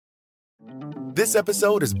This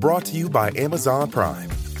episode is brought to you by Amazon Prime.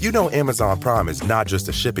 You know Amazon Prime is not just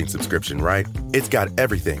a shipping subscription, right? It's got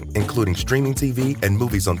everything, including streaming TV and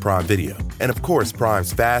movies on Prime Video. And of course,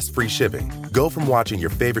 Prime's fast, free shipping. Go from watching your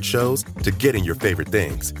favorite shows to getting your favorite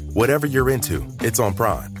things. Whatever you're into, it's on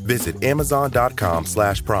Prime. Visit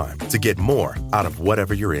Amazon.com/Prime to get more out of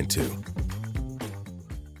whatever you're into.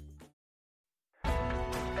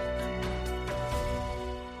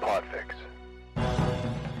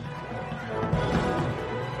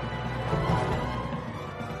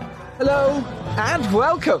 Hello and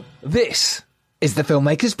welcome. This is the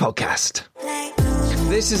Filmmakers Podcast.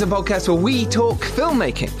 This is a podcast where we talk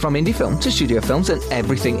filmmaking, from indie film to studio films and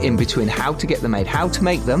everything in between. How to get them made, how to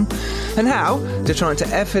make them, and how to try to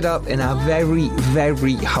F it up in our very,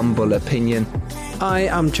 very humble opinion. I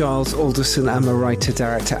am Giles Alderson. I'm a writer,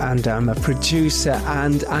 director, and I'm a producer,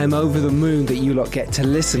 and I'm over the moon that you lot get to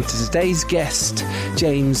listen to today's guest,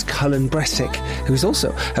 James Cullen Bressack, who's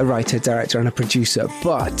also a writer, director, and a producer.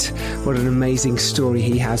 But what an amazing story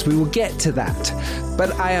he has. We will get to that.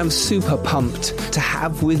 But I am super pumped to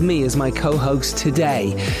have with me as my co-host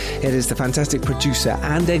today. It is the fantastic producer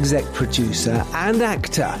and exec producer and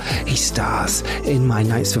actor. He stars in my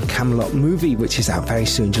Knights of Camelot movie, which is out very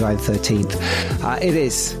soon, July the 13th. It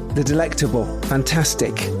is the delectable,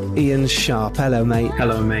 fantastic Ian Sharp. Hello, mate.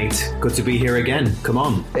 Hello, mate. Good to be here again. Come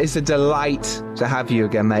on. It's a delight to have you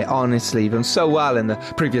again, mate. Honestly, you've done so well in the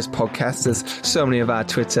previous podcasts, as so many of our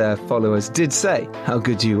Twitter followers did say how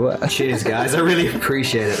good you were. Cheers, guys. I really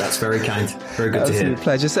appreciate it. That's very kind. Very good to hear. Absolute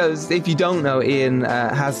pleasure. So, if you don't know, Ian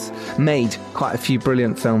has made quite a few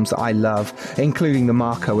brilliant films that I love, including The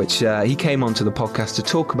Marker, which he came onto the podcast to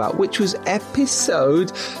talk about, which was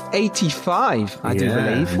episode 85, I do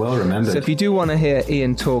believe. Well remembered. So if you do want to hear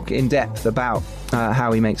Ian talk in depth about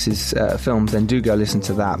how he makes his films, then do go listen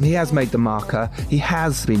to that. He has made The Marker. He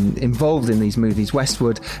has been involved in these movies,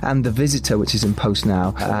 Westwood and The Visitor, which is in post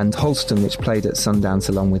now, and Holston, which played at Sundance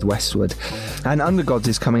along with Westwood. And Undergods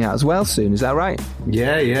is coming out as well soon, is that right?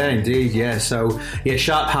 Yeah, indeed, yeah. So,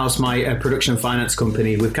 Sharp House, my production finance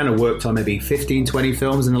company, we've kind of worked on maybe 15, 20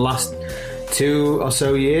 films in the last 2 or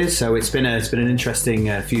so years, so it's been an interesting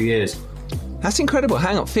few years. That's incredible.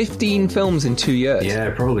 Hang on, 15 films in 2 years.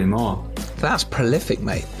 Yeah, probably more. That's prolific,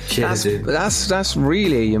 mate. Cheers, dude. That's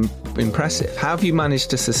really impressive. How have you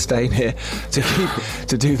managed to sustain it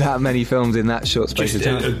to do that many films in that short space of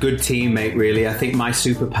time? A good teammate, really. I think my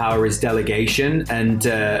superpower is delegation, and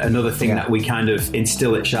another thing that we kind of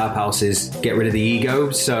instill at Sharp House is get rid of the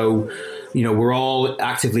ego. So, we're all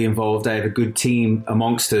actively involved. I have a good team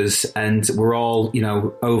amongst us, and we're all,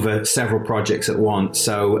 over several projects at once.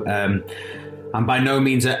 So, I'm by no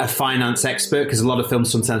means a finance expert, because a lot of films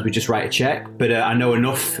sometimes we just write a check, but I know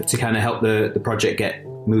enough to kind of help the project get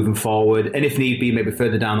moving forward. And if need be, maybe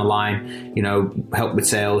further down the line, help with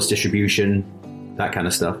sales, distribution, that kind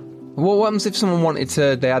of stuff. What happens if someone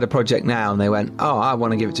they had a project now and they went, oh, I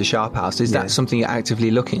want to give it to Sharp House? Is that something you're actively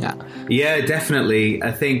looking at? Yeah, definitely.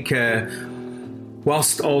 I think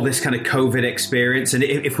whilst all this kind of COVID experience, and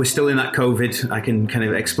if we're still in that COVID, I can kind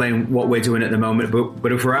of explain what we're doing at the moment,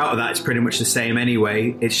 but if we're out of that, it's pretty much the same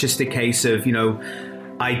anyway. It's just a case of,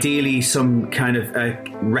 ideally some kind of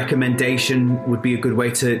recommendation would be a good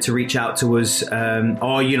way to reach out to us.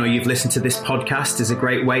 Or, you've listened to this podcast is a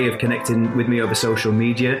great way of connecting with me over social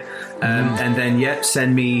media. And then,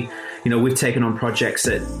 send me, we've taken on projects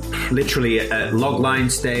at literally at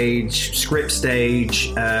logline stage, script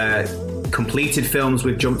stage, completed films.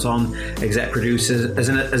 We've jumped on exec producers.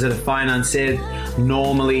 As a financier,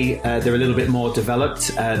 normally they're a little bit more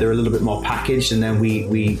developed, they're a little bit more packaged, and then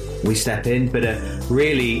we step in. But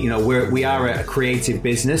really, we are a creative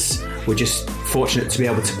business. We're just fortunate to be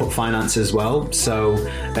able to put finance as well. So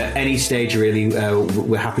at any stage, really,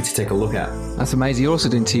 we're happy to take a look at. That's amazing. You're also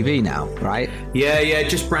doing TV now, right? Yeah,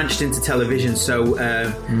 just branched into television. So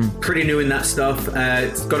pretty new in that stuff.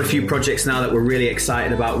 Got a fefew projects now that we're really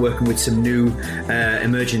excited about, working with some new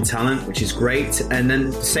emerging talent, which is great. And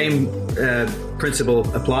then the same principle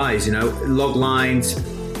applies, log lines,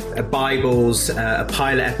 Bibles, a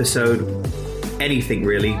pilot episode, anything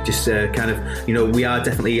really. Just kind of, we are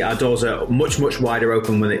definitely, our doors are much wider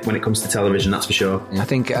open when it comes to television, that's for sure. I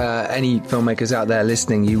think any filmmakers out there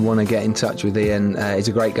listening, you want to get in touch with Ian. He's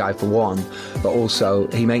a great guy for one, but also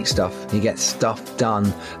he makes stuff, he gets stuff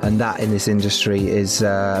done, and that in this industry is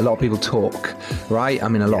a lot of people talk, right? I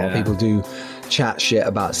mean, a lot of people do chat shit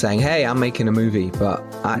about saying, hey, I'm making a movie, but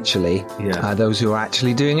actually those who are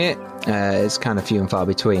actually doing it, it's kind of few and far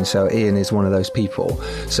between. So Ian is one of those people.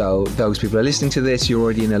 So those people are listening to this, you're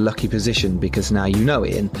already in a lucky position, because now you know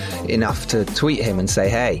Ian enough to tweet him and say,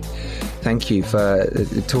 hey, thank you for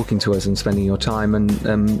talking to us and spending your time. And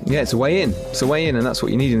it's a way in. It's a way in, and that's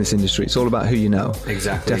what you need in this industry. It's all about who you know.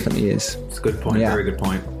 Exactly. Definitely is. It's a good point. Yeah. Very good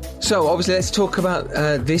point. So, obviously, let's talk about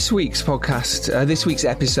this week's podcast, this week's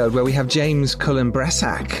episode, where we have James Cullen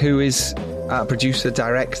Bressack, who is producer,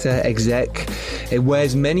 director, exec. He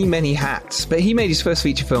wears many, many hats. But he made his first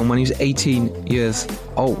feature film when he was 18 years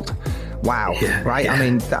old. Wow. Yeah, right? Yeah. I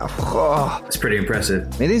mean, it's pretty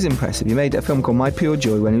impressive. It is impressive. He made a film called My Pure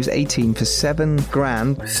Joy when he was 18 for $7,000.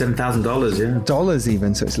 $7,000, yeah. Dollars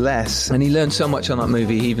even, so it's less. And he learned so much on that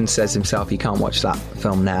movie. He even says himself he can't watch that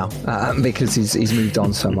film now because he's moved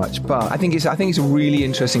on so much. But I think it's a really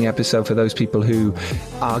interesting episode for those people who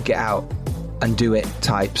are get out and do it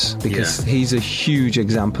types, because he's a huge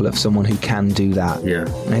example of someone who can do that. Yeah.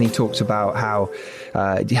 And he talks about how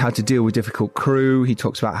to deal with difficult crew. He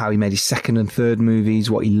talks about how he made his second and third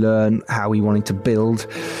movies, what he learned, how he wanted to build,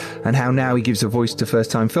 and how now he gives a voice to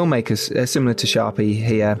first-time filmmakers, similar to Sharpie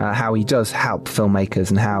here, how he does help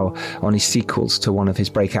filmmakers, and how on his sequels to one of his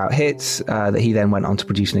breakout hits that he then went on to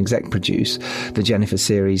produce and exec produce, the Jennifer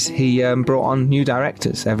series, he brought on new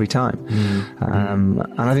directors every time. And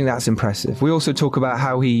I think that's impressive. We also talk about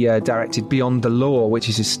how he directed Beyond the Law, which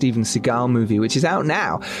is a Steven Seagal movie, which is out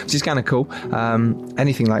now, which is kind of cool.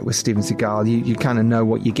 Anything like with Steven Seagal, you kind of know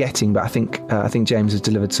what you're getting, but I think James has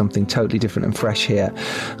delivered something totally different and fresh here,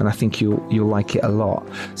 and I think you'll like it a lot.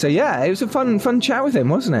 So yeah, it was a fun chat with him,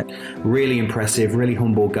 wasn't it? Really impressive, really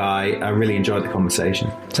humble guy. I really enjoyed the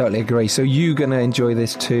conversation. Totally agree. So you're going to enjoy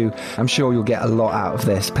this too. I'm sure you'll get a lot out of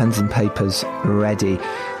this. Pens and papers ready.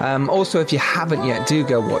 Also, if you haven't yet, do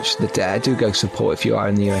go watch The Dare. Do go support if you are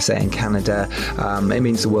in the USA and Canada. It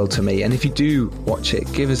means the world to me. And if you do watch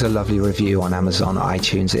it, give us a lovely review on Amazon or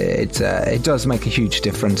iTunes. It does make a huge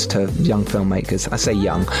difference to young filmmakers. I say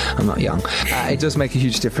young, I'm not young. It does make a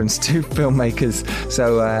huge difference to filmmakers.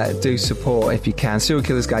 So do support if you can. Serial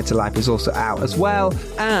Killer's Guide to Life is also out as well.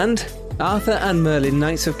 And Arthur and Merlin,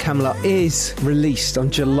 Knights of Camelot is released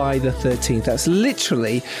on July the 13th. That's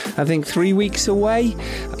literally, I think, 3 weeks away.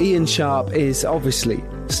 Ian Sharp is obviously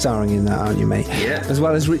starring in that, aren't you, mate? Yeah. As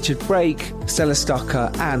well as Richard Brake, Stella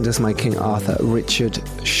Stocker, and as my King Arthur, Richard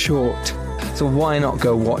Short. So why not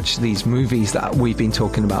go watch these movies that we've been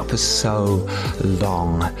talking about for so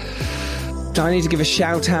long? I need to give a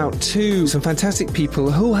shout out to some fantastic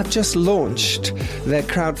people who have just launched their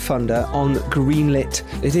crowdfunder on Greenlit.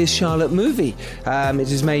 It is Charlotte Movie.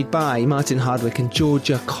 It is made by Martin Hardwick and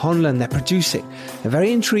Georgia Conlon. They're producing a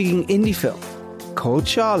very intriguing indie film called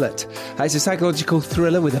Charlotte. It's a psychological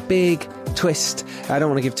thriller with a big twist. I don't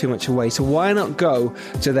want to give too much away, so why not go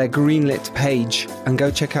to their Greenlit page and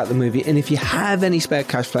go check out the movie. And if you have any spare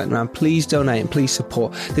cash floating around, please donate and please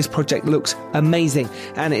support. This project looks amazing,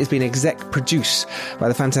 and it has been exec produced by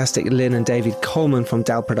the fantastic Lynn and David Coleman from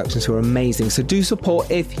Dal Productions, who are amazing. So do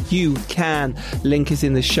support if you can. Link is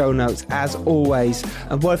in the show notes as always.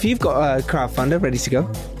 And well, if you've got a crowdfunder ready to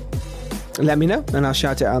go, let me know and I'll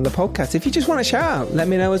shout it out on the podcast. If you just want to shout out, let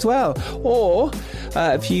me know as well. Or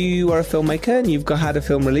if you are a filmmaker and you've had a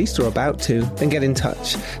film released or about to, then get in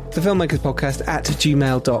touch. The Filmmakers Podcast at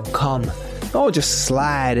gmail.com. Or just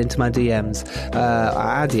slide into my DMs,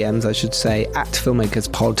 our DMs, I should say, at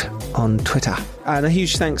FilmmakersPod on Twitter. And a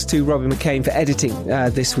huge thanks to Robbie McCain for editing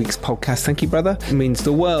this week's podcast. Thank you, brother. It means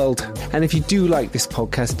the world. And if you do like this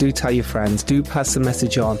podcast, do tell your friends, do pass the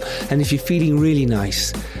message on. And if you're feeling really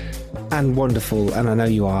nice and wonderful, and I know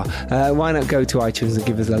you are, why not go to iTunes and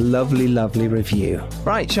give us a lovely, lovely review.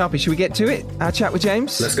 Right, Sharpie, should we get to it? Our chat with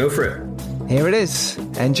James? Let's go for it. Here it is.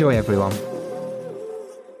 Enjoy, everyone.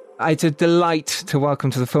 It's a delight to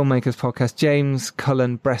welcome to the Filmmakers Podcast, James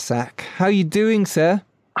Cullen Bressack. How are you doing, sir?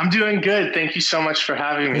 I'm doing good. Thank you so much for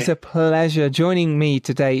having me. It's a pleasure. Joining me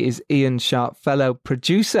today is Ian Sharp, fellow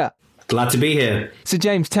producer. Glad to be here. So,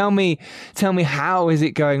 James, tell me, how is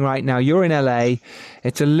it going right now? You're in LA.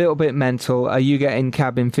 It's a little bit mental. Are you getting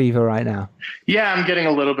cabin fever right now? Yeah, I'm getting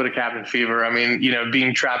a little bit of cabin fever. I mean,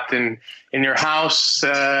 being trapped in your house,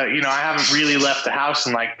 I haven't really left the house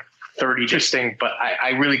in like 30 interesting, but I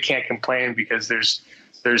really can't complain because there's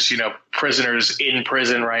prisoners in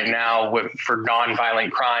prison right now for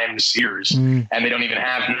non-violent crimes years, and they don't even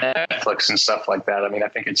have Netflix and stuff like that. I mean, I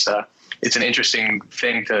think it's an interesting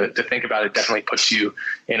thing to think about. It definitely puts you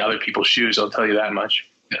in other people's shoes. I'll tell you that much.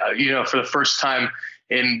 For the first time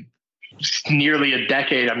in nearly a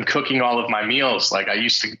decade, I'm cooking all of my meals. Like I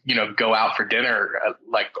used to, go out for dinner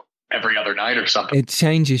like every other night or something. It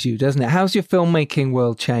changes you, doesn't it? How's your filmmaking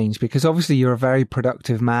world changed? Because obviously you're a very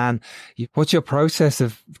productive man. What's your process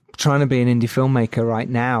of trying to be an indie filmmaker right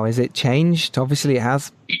now? Has it changed? Obviously it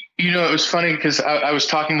has. You know, it was funny because I was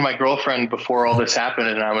talking to my girlfriend before all this happened,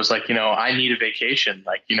 and I was like, you know, I need a vacation.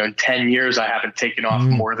 Like, you know, in 10 years, I haven't taken off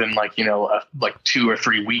more than like, you know, like 2 or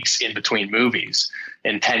 3 weeks in between movies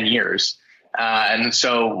in 10 years. And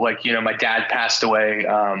so, like, you know, my dad passed away.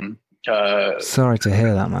 Sorry to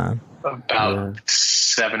hear that, man. About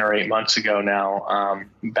 7 or 8 months ago now,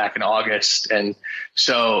 back in August. And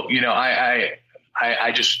so, you know,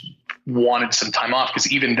 I just wanted some time off,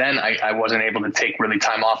 because even then I wasn't able to take really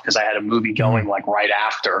time off because I had a movie going like right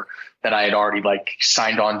after that I had already like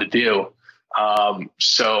signed on to do.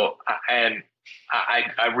 So, and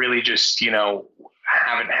I really just, you know,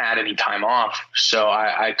 haven't had any time off. So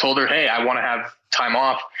I told her, hey, I want to have time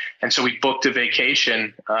off. And so we booked a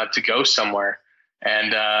vacation to go somewhere.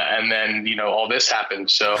 And then, you know, all this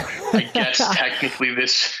happened. So I guess technically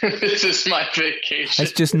this is my vacation.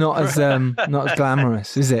 It's just not as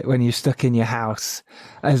glamorous, is it, when you're stuck in your house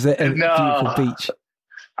as a beautiful beach?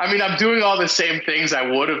 I mean, I'm doing all the same things I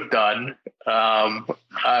would have done. I'm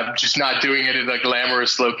just not doing it in a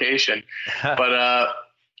glamorous location.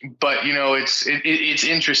 But you know, it's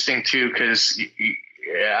interesting too, because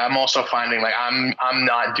I'm also finding like I'm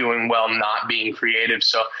not doing well not being creative.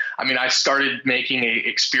 So, I mean, I started making a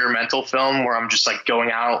experimental film where I'm just like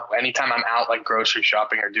going out anytime I'm out, like grocery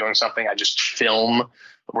shopping or doing something, I just film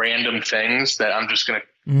random things that I'm just going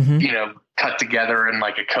to, you know, cut together in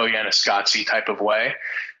like a Koyaanisqatsi type of way.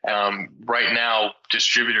 Right now,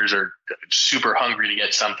 distributors are super hungry to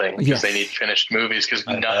get something because they need finished movies, because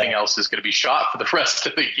nothing else is going to be shot for the rest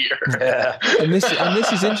of the year. Yeah. and this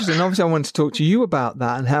is interesting. Obviously, I want to talk to you about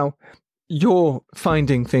that and how you're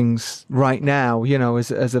finding things right now, you know,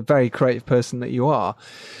 as a very creative person that you are.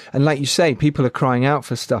 And like you say, people are crying out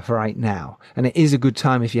for stuff right now. And it is a good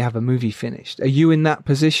time if you have a movie finished. Are you in that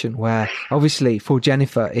position where obviously For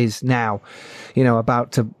Jennifer is now, you know,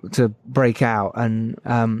 about to break out? And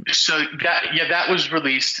so that was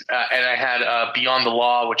released, and I had Beyond the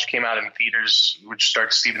Law, which came out in theaters, which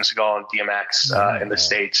starts Steven Seagal and DMX in the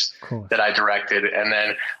States, that I directed. And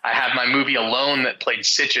then I have my movie Alone that played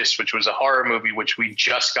Sitges, which was a horror movie, which we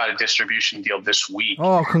just got a distribution deal this week.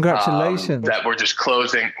 Oh, congratulations. That we're just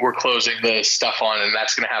closing the stuff on, and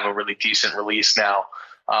that's going to have a really decent release now,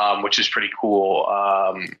 which is pretty cool.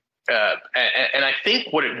 And I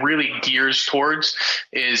think what it really gears towards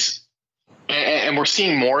is, and we're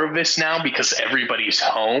seeing more of this now because everybody's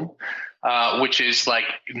home, which is like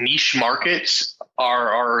niche markets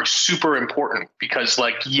are super important, because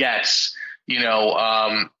like, yes, you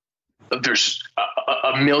know, there's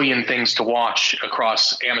a million things to watch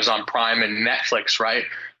across Amazon Prime and Netflix, right?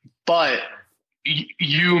 But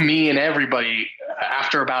you, me, and everybody,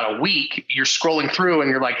 after about a week, you're scrolling through and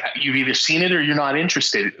you're like, you've either seen it or you're not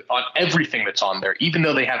interested on everything that's on there, even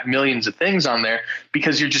though they have millions of things on there,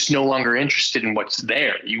 because you're just no longer interested in what's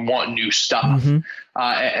there. You want new stuff. And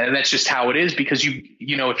that's just how it is, because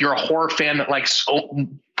you know, if you're a horror fan that likes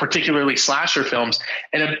particularly slasher films,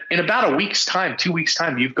 and in about a week's time, 2 weeks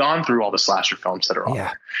time, you've gone through all the slasher films that are on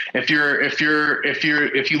there. If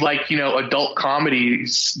you like, you know, adult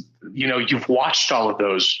comedies, you know, you've watched all of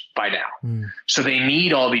those by now. So they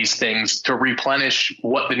need all these things to replenish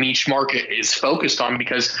what the niche market is focused on,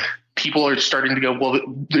 because people are starting to go, well,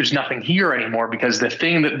 there's nothing here anymore, because the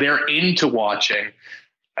thing that they're into watching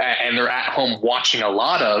and they're at home watching a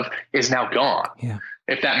lot of is now gone.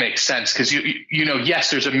 If that makes sense. Because you know,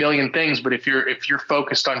 yes, there's a million things, but if you're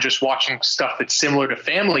focused on just watching stuff that's similar to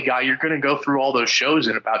Family Guy, you're going to go through all those shows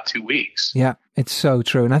in about 2 weeks. Yeah, it's so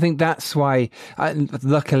true. And I think that's why,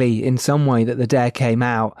 luckily, in some way, that The Dare came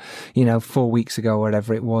out, you know, 4 weeks ago or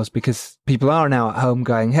whatever it was, because people are now at home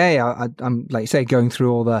going, hey, I'm, like you say, going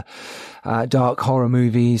through all the dark horror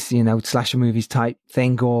movies, you know, slasher movies type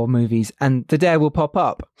thing, gore movies, and The Dare will pop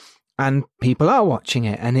up. And people are watching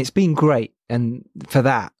it, and it's been great. And for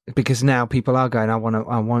that, because now people are going, I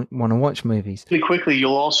want to watch movies. Really quickly,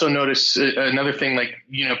 you'll also notice another thing, like,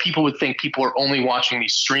 you know, people would think people are only watching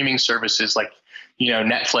these streaming services like, you know,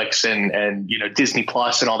 Netflix and you know, Disney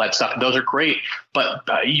Plus and all that stuff. Those are great, but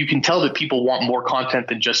you can tell that people want more content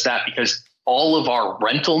than just that, because all of our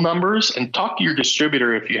rental numbers, and talk to your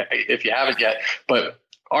distributor if you haven't yet, but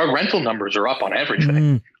our rental numbers are up on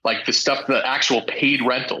everything. Like the actual paid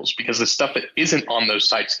rentals, because the stuff that isn't on those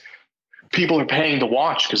sites, people are paying to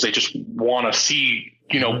watch because they just want to see,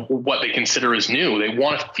 you know, what they consider as new. They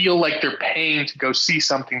want to feel like they're paying to go see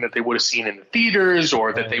something that they would have seen in the theaters,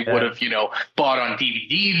 or that they would have, you know, bought on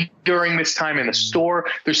DVD during this time in the store.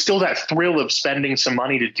 There's still that thrill of spending some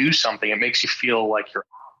money to do something. It makes you feel like you're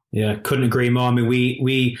Yeah, couldn't agree more. I mean,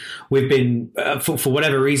 we've been for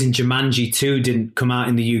whatever reason, Jumanji 2 didn't come out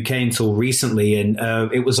in the UK until recently, and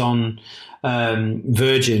it was on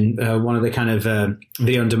Virgin, one of the kind of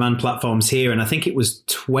video on demand platforms here, and I think it was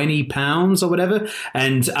 £20 or whatever.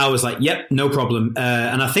 And I was like, "Yep, no problem."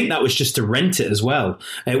 And I think that was just to rent it as well.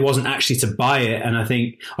 It wasn't actually to buy it. And I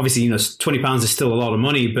think, obviously, £20 is still a lot of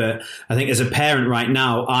money, but I think as a parent right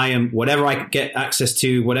now, I am whatever I get access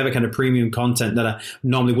to, whatever kind of premium content that I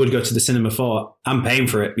normally would go to the cinema for, I'm paying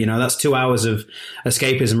for it. That's 2 hours of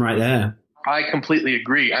escapism right there. I completely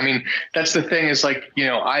agree. I mean, that's the thing is like,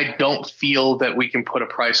 I don't feel that we can put a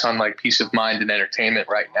price on like peace of mind and entertainment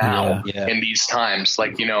right now in these times.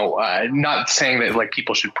 Like, not saying that like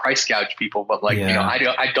people should price gouge people, but like,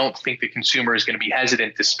 I don't think the consumer is going to be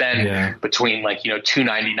hesitant to spend between like,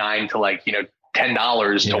 $2.99 to like,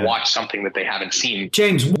 $10 to watch something that they haven't seen.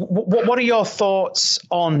 James, what are your thoughts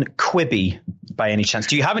on Quibi by any chance?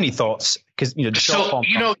 Do you have any thoughts? Because,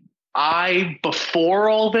 before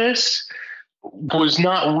all this, was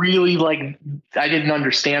not really like, I didn't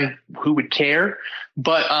understand who would care,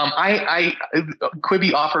 but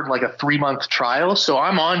Quibi offered like a 3-month trial, so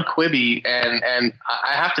I'm on Quibi, and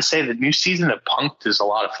I have to say the new season of Punk'd is a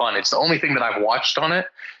lot of fun. It's the only thing that I've watched on it.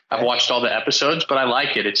 I've watched all the episodes, but I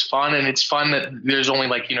like it. It's fun, and it's fun that there's only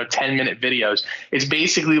like 10-minute videos. It's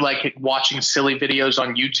basically like watching silly videos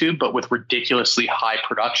on YouTube, but with ridiculously high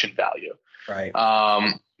production value. Right.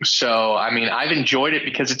 So, I mean, I've enjoyed it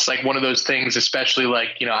because it's like one of those things, especially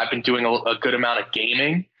like, I've been doing a good amount of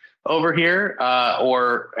gaming over here.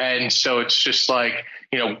 And so it's just like,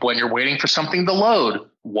 when you're waiting for something to load,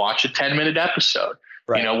 watch a 10-minute episode.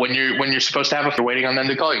 Right. When you're supposed to have, if you're waiting on them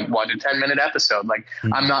to call you, watch a 10-minute episode. Like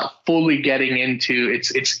I'm not fully getting into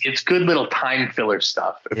it's good little time filler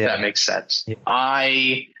stuff, if that makes sense. Yeah.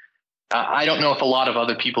 I don't know if a lot of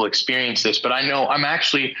other people experience this, but I know I'm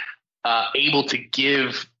actually able to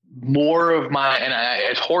give more of my, and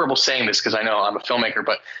it's horrible saying this because I know I'm a filmmaker,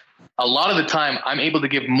 but a lot of the time I'm able to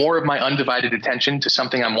give more of my undivided attention to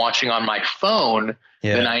something I'm watching on my phone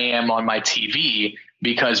than I am on my TV,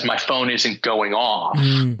 because my phone isn't going off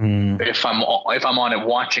if I'm on it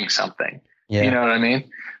watching something. You know what I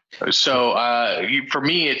mean? So for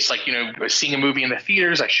me, it's like, seeing a movie in the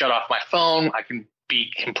theaters, I shut off my phone. I can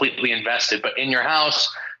be completely invested, but in your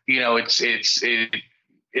house,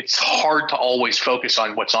 it's hard to always focus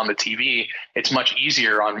on what's on the TV. It's much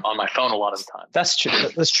easier on my phone a lot of the time. That's true.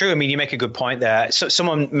 That's true. I mean, you make a good point there. So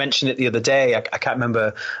someone mentioned it the other day. I can't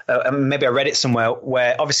remember. Maybe I read it somewhere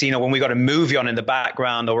where obviously, when we got a movie on in the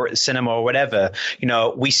background or at the cinema or whatever,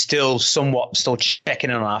 we still checking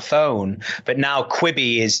in on our phone. But now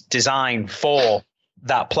Quibi is designed for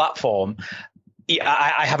that platform.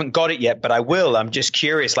 I haven't got it yet, but I will. I'm just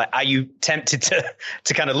curious, like, are you tempted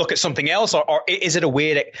to kind of look at something else, or is it a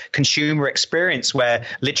weird consumer experience where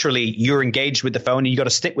literally you're engaged with the phone and you got to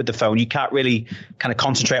stick with the phone? You can't really kind of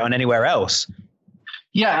concentrate on anywhere else.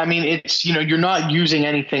 Yeah. I mean, it's, you're not using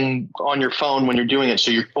anything on your phone when you're doing it.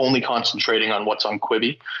 So you're only concentrating on what's on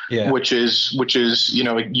Quibi, which is,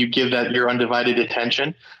 you give that your undivided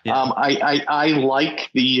attention. Yeah. I like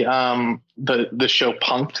the show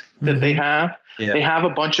Punk'd that they have. Yeah. They have a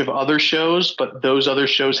bunch of other shows, but those other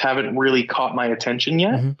shows haven't really caught my attention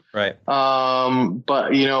yet. Mm-hmm. Right. But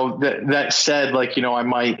that said, like,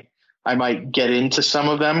 I might get into some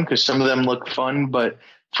of them because some of them look fun, but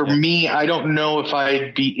for me, I don't know if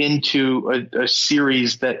I'd be into a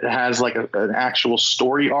series that has like an actual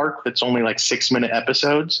story arc that's only like 6-minute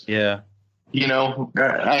episodes. Yeah.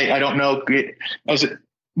 I don't know.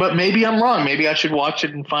 But maybe I'm wrong. Maybe I should watch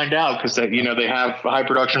it and find out because they have high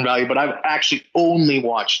production value. But I've actually only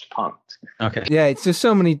watched Punk'd. Okay. Yeah, it's just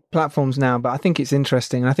so many platforms now, but I think it's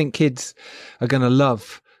interesting. I think kids are going to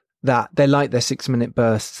love that. They like their 6-minute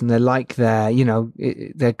bursts, and they like their,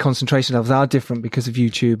 their concentration levels are different because of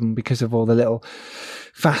YouTube and because of all the little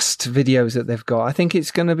fast videos that they've got. I think it's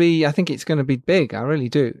going to be big. I really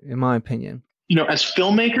do, in my opinion. As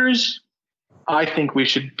filmmakers, I think we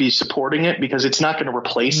should be supporting it because it's not going to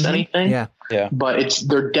replace anything. Yeah. But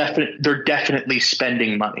they're definitely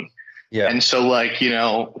spending money. Yeah. And so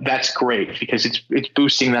that's great because it's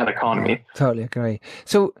boosting that economy. Totally agree.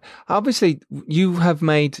 So obviously you have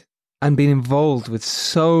made and been involved with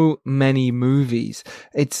so many movies.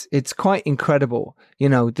 It's quite incredible,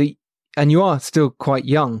 and you are still quite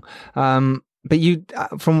young. But you,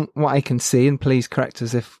 from what I can see, and please correct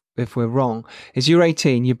us if we're wrong, is you're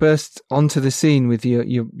 18, you burst onto the scene with your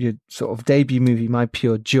sort of debut movie, My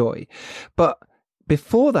Pure Joy. But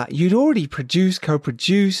before that, you'd already produced,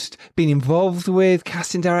 co-produced, been involved with,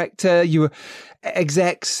 casting director, you were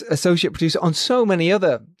execs, associate producer on so many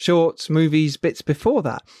other shorts, movies, bits before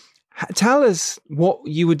that. Tell us what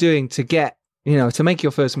you were doing to get, to make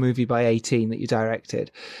your first movie by 18 that you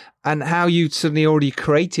directed, and how you suddenly already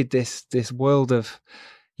created this world of,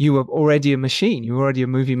 you were already a machine. You were already a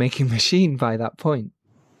movie making machine by that point.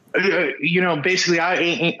 Basically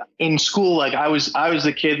in school, like I was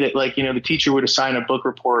the kid that, like, the teacher would assign a book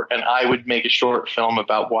report and I would make a short film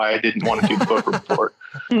about why I didn't want to do the book report.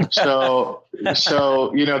 So,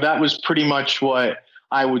 that was pretty much what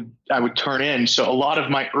I would turn in. So a lot of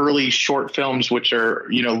my early short films, which are,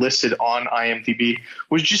 listed on IMDb,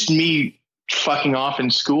 was just me fucking off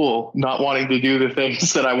in school, not wanting to do the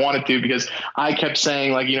things that I wanted to, because I kept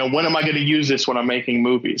saying, like, when am I going to use this when I'm making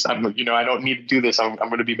movies? I don't need to do this. I'm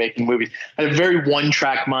going to be making movies. I had a very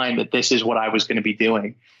one-track mind that this is what I was going to be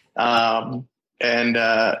doing. I'd have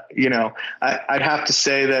to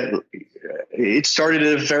say that it started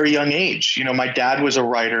at a very young age. My dad was a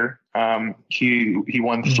writer. He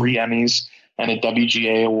won 3 Emmys and a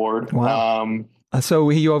WGA award. Wow. So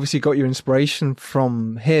he obviously got your inspiration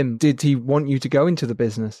from him. Did he want you to go into the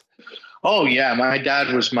business? Oh yeah. My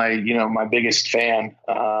dad was my biggest fan.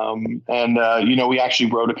 We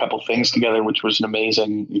actually wrote a couple things together, which was an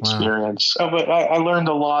amazing experience. Wow. But I learned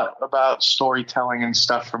a lot about storytelling and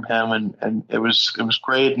stuff from him, and it was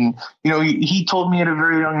great. And, he told me at a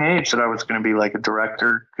very young age that I was going to be like a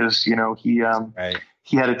director, because, he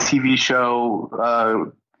had a TV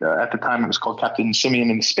show, at the time it was called Captain Simeon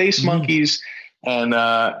and the Space Monkeys. And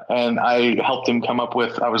I helped him come up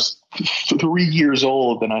with, I was 3 years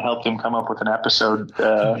old and I helped him come up with an episode.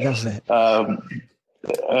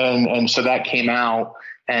 And so that came out.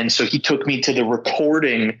 And so he took me to the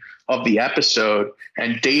recording of the episode,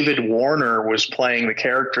 and David Warner was playing the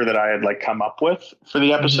character that I had come up with for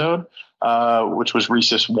the episode, which was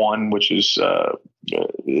Rhesus One, which is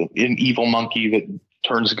an evil monkey that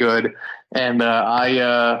turns good. And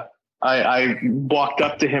I walked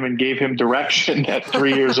up to him and gave him direction at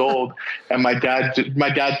 3 years old, and my dad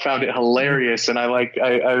found it hilarious. And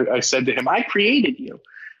I said to him, "I created you."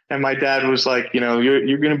 And my dad was like,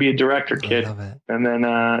 "You're going to be a director, kid." And then,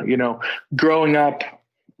 growing up,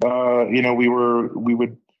 we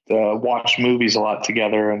would watch movies a lot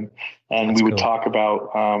together, and we would talk about,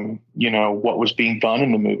 what was being done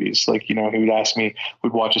in the movies. Like, he would ask me,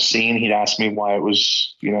 we'd watch a scene. He'd ask me why it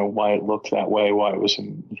was, why it looked that way, why it was.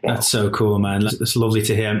 That's so cool, man. That's lovely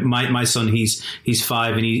to hear. My son, he's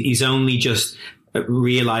 5, and he's only just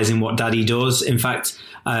realizing what daddy does. In fact,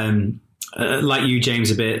 like you, James,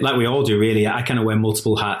 a bit like we all do, really. I kind of wear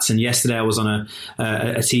multiple hats. And yesterday I was on a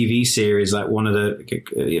TV series, like one of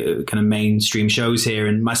the kind of mainstream shows here,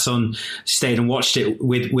 and my son stayed and watched it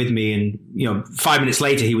with me. And 5 minutes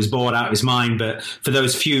later he was bored out of his mind, but for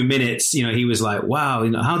those few minutes, he was like, "Wow,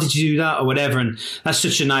 how did you do that?" or whatever. And that's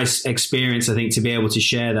such a nice experience, I think, to be able to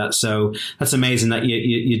share that. So that's amazing that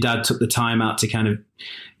your dad took the time out to kind of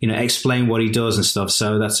explain what he does and stuff.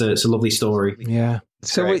 So it's a lovely story. Yeah.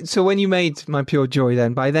 So when you made My Pure Joy,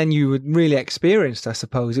 then by then you were really experienced, I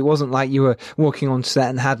suppose. It wasn't like you were walking on set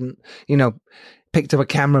and hadn't, picked up a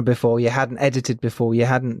camera before, you hadn't edited before, you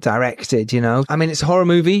hadn't directed, I mean, it's a horror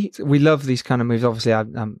movie. We love these kind of movies. Obviously,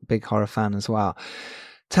 I'm a big horror fan as well.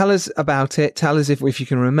 Tell us about it. Tell us if you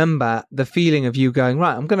can remember the feeling of you going,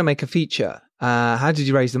 right, I'm going to make a feature. How did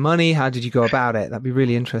you raise the money? How did you go about it? That'd be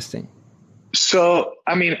really interesting. So,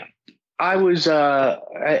 I mean, I was at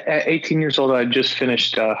 18 years old. I had just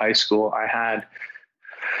finished high school. I had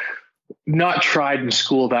not tried in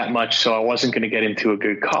school that much, so I wasn't going to get into a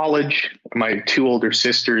good college. My 2 older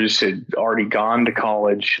sisters had already gone to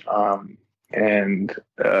college.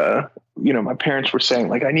 My parents were saying,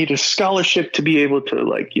 like, I need a scholarship to be able to,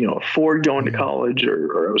 afford going to college,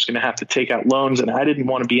 or I was going to have to take out loans, and I didn't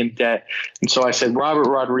want to be in debt. And so I said, Robert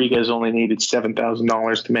Rodriguez only needed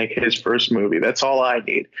 $7,000 to make his first movie. That's all I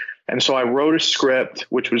need. And so I wrote a script,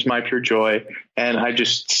 which was My Pure Joy, and I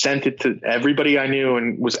just sent it to everybody I knew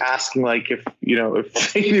and was asking, if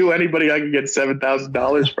they knew anybody I could get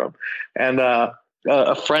 $7,000 from. And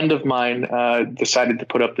a friend of mine decided to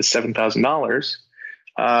put up the $7,000.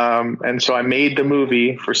 And so I made the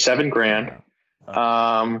movie for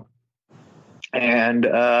 $7,000.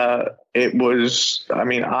 It was,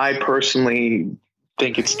 I personally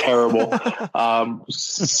think it's terrible.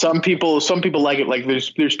 Some people like it. Like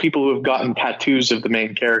there's people who have gotten tattoos of the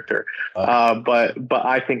main character. But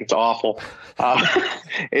I think it's awful.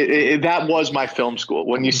 That was my film school.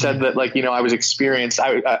 When you said that, I was experienced,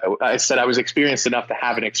 I said I was experienced enough to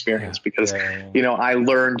have an experience, because, I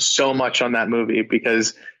learned so much on that movie,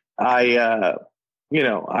 because I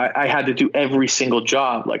I had to do every single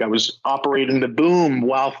job. Like I was operating the boom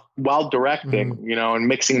while directing, and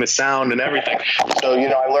mixing the sound and everything. So,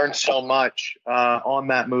 I learned so much on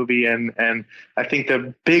that movie. And I think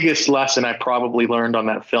the biggest lesson I probably learned on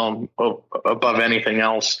that film above anything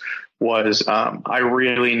else was I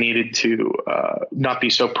really needed to not be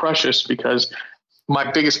so precious, because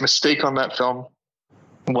my biggest mistake on that film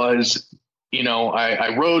was,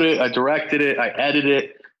 I wrote it, I directed it, I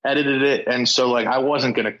edited it. And so like, I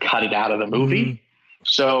wasn't going to cut it out of the movie. Mm-hmm.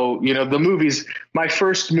 So, the movies, my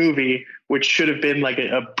first movie, which should have been like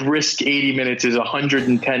a brisk 80 minutes, is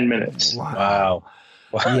 110 minutes. Wow.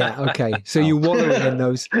 Yeah. Okay. So you wallowing in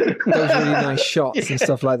those really nice shots and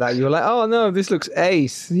stuff like that. You were like, oh no, this looks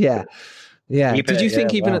ace. Yeah. Yeah. Did you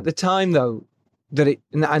think even at the time though, that it,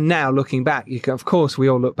 and now looking back, of course, we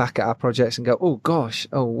all look back at our projects and go, "Oh gosh,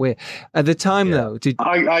 we're." At the time, though,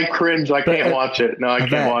 I cringe? I can't watch it. No, I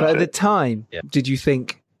can't watch it. But at the time, did you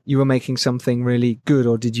think you were making something really good,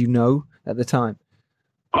 or did you know at the time?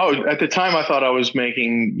 Oh, at the time, I thought I was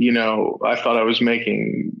making.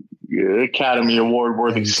 Academy Award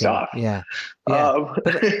worthy stuff. Yeah. I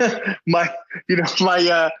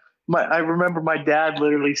remember my dad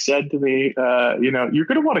literally said to me, you're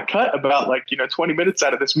going to want to cut about 20 minutes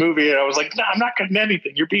out of this movie. And I was like, no, I'm not cutting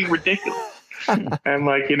anything. You're being ridiculous. And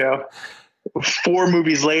 4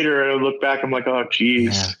 movies later, and I look back, I'm like, oh,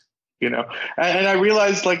 geez, and I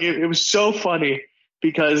realized it was so funny,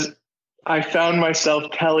 because I found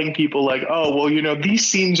myself telling people oh, well, these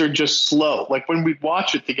scenes are just slow. Like when we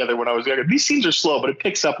watch it together when I was younger, these scenes are slow, but it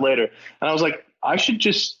picks up later. And I was like, I should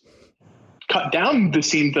just cut down the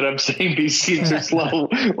scenes that I'm saying these scenes are slow.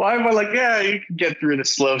 Why am I you can get through the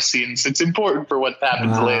slow scenes. It's important for what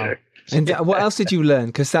happens later. And what else did you learn?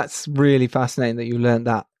 Because that's really fascinating that you learned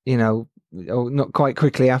that, not quite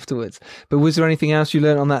quickly afterwards. But was there anything else you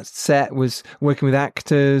learned on that set? Was working with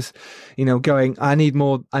actors, going, I need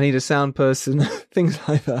a sound person, things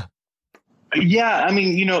like that? Yeah. I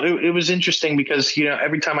mean, it was interesting because,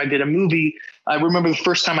 every time I did a movie, I remember the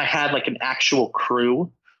first time I had an actual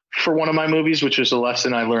crew for one of my movies, which was a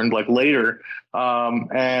lesson I learned later.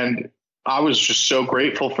 And I was just so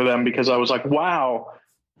grateful for them, because I was like, wow,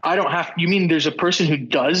 you mean there's a person who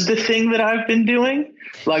does the thing that I've been doing?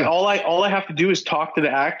 All I have to do is talk to the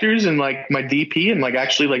actors and my DP and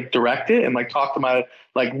actually direct it and talk to my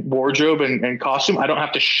wardrobe and costume. I don't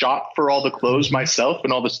have to shop for all the clothes myself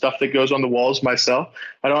and all the stuff that goes on the walls myself.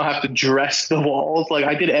 I don't have to dress the walls.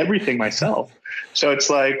 I did everything myself. So it's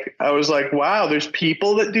I was like, wow, there's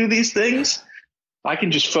people that do these things. I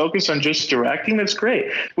can just focus on just directing. That's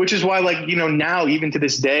great. Which is why, now, even to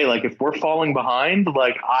this day, if we're falling behind,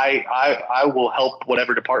 I will help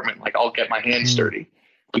whatever department. I'll get my hands dirty,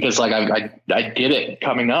 because I did it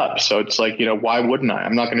coming up. So it's why wouldn't I?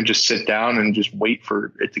 I'm not going to just sit down and just wait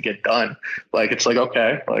for it to get done. It's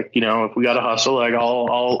okay. If we got to hustle,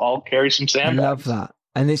 I'll carry some sandbags. I love that.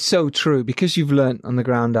 And it's so true, because you've learnt on the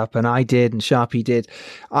ground up, and I did, and Sharpie did.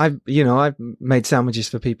 I've made sandwiches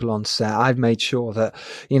for people on set. I've made sure that,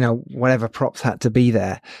 whatever props had to be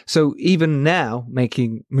there. So even now,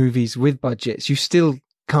 making movies with budgets, you still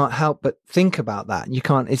can't help but think about that.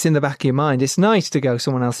 It's in the back of your mind. It's nice to go,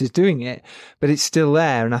 someone else is doing it, but it's still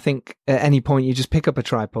there. And I think at any point you just pick up a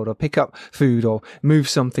tripod or pick up food or move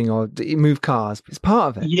something or move cars. It's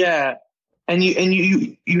part of it. Yeah. And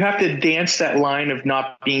you have to dance that line of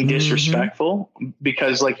not being disrespectful,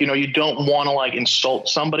 because you don't want to insult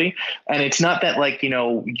somebody. And it's not that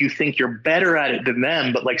you think you're better at it than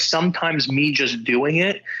them, but sometimes me just doing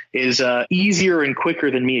it is easier and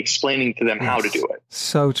quicker than me explaining to them how to do it.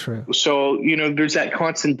 So true. So, there's that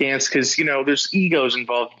constant dance, because, there's egos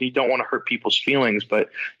involved. You don't want to hurt people's feelings, but,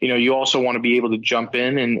 you also want to be able to jump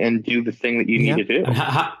in and do the thing that you need to do. And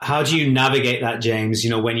how do you navigate that, James?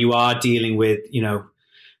 When you are dealing with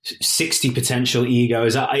 60 potential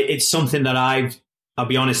egos, it's something that I'll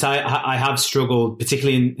be honest, I have struggled,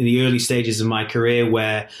 particularly in the early stages of my career,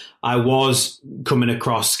 where I was coming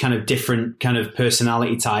across kind of different kind of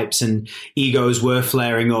personality types and egos were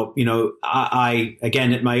flaring up. I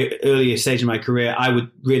again, at my earlier stage of my career, I would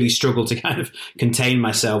really struggle to kind of contain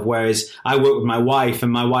myself. Whereas I work with my wife,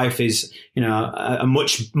 and my wife is, a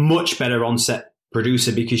much, much better on-set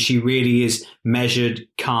producer, because she really is measured,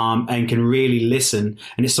 calm, and can really listen.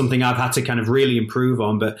 And it's something I've had to kind of really improve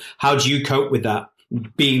on. But how do you cope with that,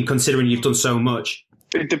 considering you've done so much?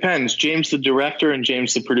 It depends. James, the director, and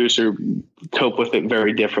James, the producer, cope with it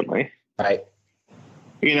very differently. Right.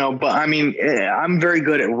 But I mean, I'm very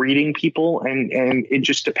good at reading people, and it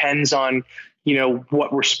just depends on,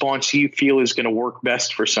 what response you feel is going to work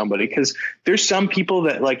best for somebody. Because there's some people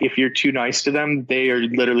that, like, if you're too nice to them, they are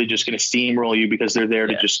literally just going to steamroll you because they're there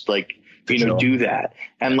to just, like, do that.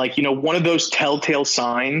 And, like, one of those telltale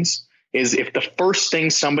signs is if the first thing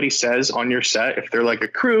somebody says on your set, if they're like a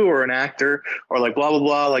crew or an actor, or like blah, blah,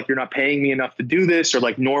 blah, like, you're not paying me enough to do this, or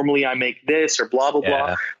like, normally I make this, or blah, blah,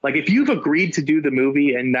 blah. Like, if you've agreed to do the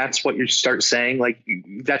movie and that's what you start saying, like,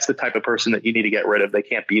 that's the type of person that you need to get rid of. They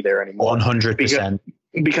can't be there anymore. 100%.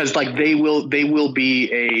 Because like they will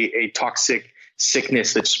be a toxic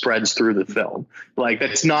sickness that spreads through the film. Like,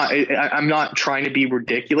 that's not, I'm not trying to be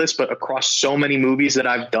ridiculous, but across so many movies that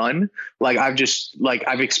I've done, like,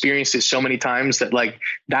 I've experienced it so many times that, like,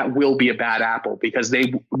 that will be a bad apple, because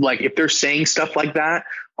they, like, if they're saying stuff like that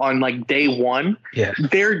on, like, day one,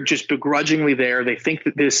 they're just begrudgingly there. They think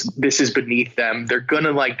that this is beneath them. They're going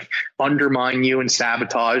to, like, undermine you and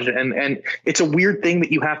sabotage. And it's a weird thing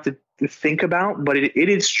that you have to think about, but it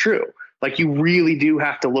is true. Like, you really do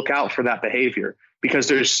have to look out for that behavior,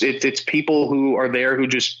 because it's people who are there who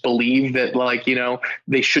just believe that, like,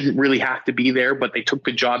 they shouldn't really have to be there, but they took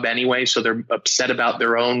the job anyway. So they're upset about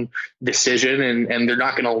their own decision, and they're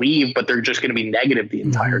not going to leave, but they're just going to be negative the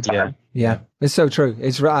entire time. Yeah, it's so true.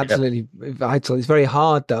 It's absolutely vital. It's very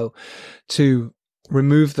hard, though, to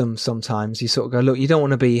remove them sometimes. You sort of go, look, you don't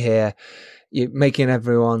want to be here. You're making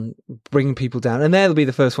everyone, bringing people down, and they'll be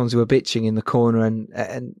the first ones who are bitching in the corner,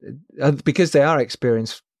 and because they are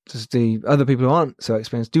experienced, the other people who aren't so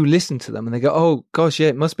experienced do listen to them, and they go, oh gosh, yeah,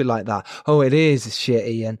 it must be like that. Oh, it is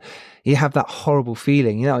shitty, and you have that horrible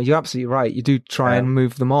feeling. You're absolutely right. You do try and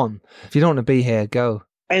move them on. If you don't want to be here, go.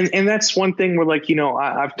 And that's one thing where, like,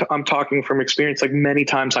 I'm talking from experience. Like, many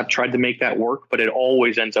times I've tried to make that work, but it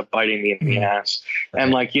always ends up biting me in the ass.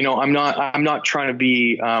 And, like, I'm not trying to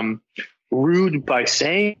be rude by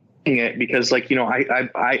saying it, because, like,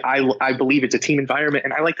 I believe it's a team environment,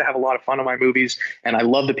 and I like to have a lot of fun on my movies, and I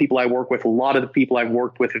love the people I work with. A lot of the people I've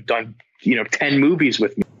worked with have done 10 movies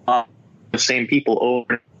with me, the same people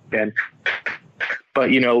over again.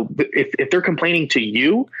 But if they're complaining to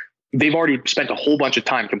you, they've already spent a whole bunch of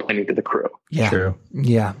time complaining to the crew. Yeah, true.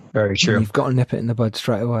 Yeah, very true. And you've got to nip it in the bud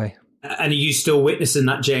straight away. And are you still witnessing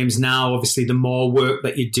that, James? Now, obviously, the more work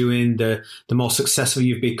that you're doing, the more successful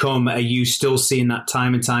you've become. Are you still seeing that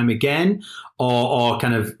time and time again, or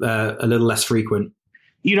kind of a little less frequent?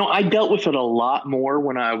 I dealt with it a lot more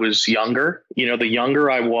when I was younger. The younger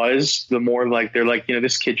I was, the more, like, they're like,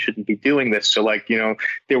 this kid shouldn't be doing this. So, like,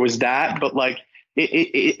 there was that. But, like,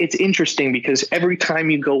 it's interesting, because every time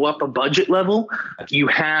you go up a budget level, you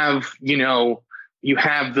have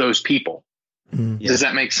those people. Does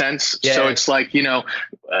that make sense? Yeah. So it's like,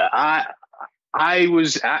 I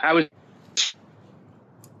was the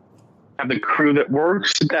crew that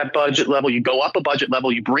works at that budget level. You go up a budget level,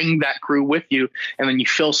 you bring that crew with you, and then you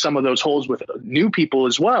fill some of those holes with new people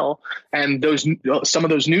as well. And some of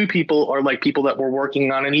those new people are, like, people that were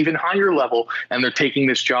working on an even higher level, and they're taking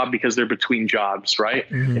this job because they're between jobs. Right.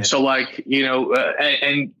 Mm-hmm. So, like,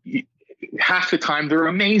 and half the time they're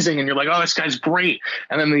amazing, and you're like, oh, this guy's great.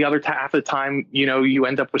 And then the other half of the time, you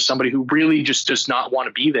end up with somebody who really just does not want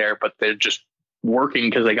to be there, but they're just working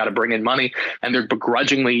because they got to bring in money, and they're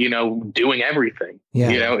begrudgingly, doing everything.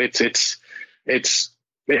 Yeah.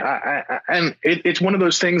 It's one of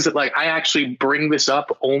those things that, like, I actually bring this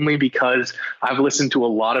up only because I've listened to a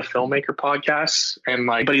lot of filmmaker podcasts, and,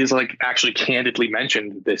 like, nobody's, like, actually candidly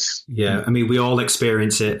mentioned this. Yeah, I mean, we all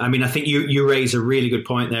experience it. I mean, I think you raise a really good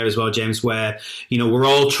point there as well, James, where, we're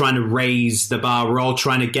all trying to raise the bar. We're all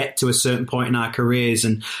trying to get to a certain point in our careers.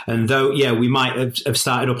 And though, yeah, we might have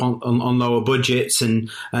started up on lower budgets and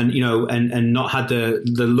not had the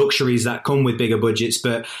luxuries that come with bigger budgets.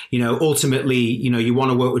 But, ultimately, you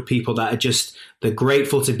want to work with people that are they're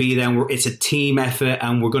grateful to be there, and it's a team effort,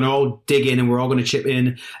 and we're going to all dig in, and we're all going to chip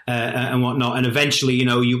in and whatnot. And eventually,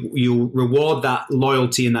 you reward that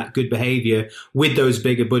loyalty and that good behavior with those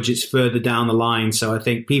bigger budgets further down the line. So I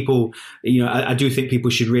think people, I do think people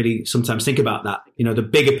should really sometimes think about that, the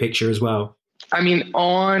bigger picture as well. I mean,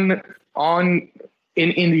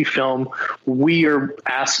 in indie film, we are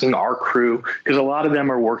asking our crew, because a lot of them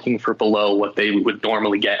are working for below what they would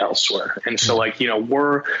normally get elsewhere. And so, like,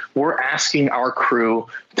 we're asking our crew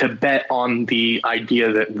to bet on the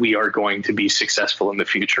idea that we are going to be successful in the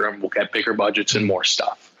future, and we'll get bigger budgets and more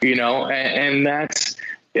stuff, and that's,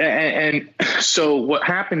 and so what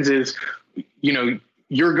happens is,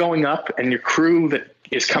 you're going up, and your crew that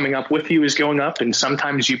is coming up with you is going up, and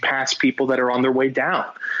sometimes you pass people that are on their way down.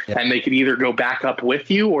 Yeah. And they can either go back up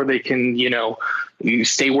with you, or they can, you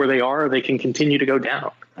stay where they are, or they can continue to go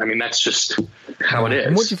down. I mean, that's just how it is.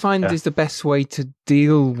 And what do you find is the best way to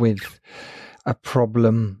deal with a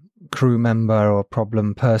problem crew member or a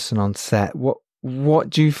problem person on set, what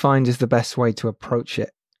do you find is the best way to approach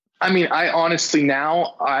it? I mean, I honestly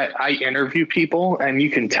now I interview people, and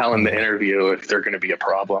you can tell in the interview if they're going to be a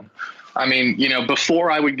problem. I mean,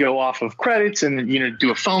 before I would go off of credits and,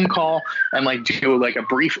 do a phone call and like do like a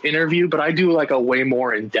brief interview, but I do like a way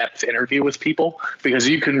more in-depth interview with people because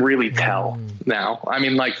you can really tell now. I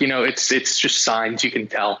mean, like, it's just signs, you can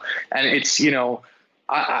tell. And it's,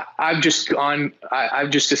 I've just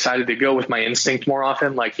decided to go with my instinct more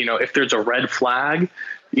often. Like, if there's a red flag,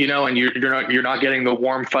 and you're not getting the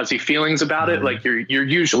warm, fuzzy feelings about it, like you're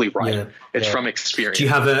usually right. Yeah, it's from experience. Do you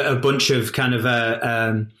have a bunch of kind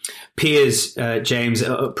of peers, James,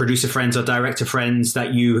 producer friends or director friends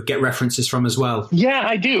that you get references from as well? Yeah,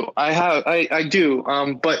 I do. I do.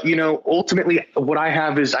 But ultimately, what I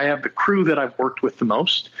have is I have the crew that I've worked with the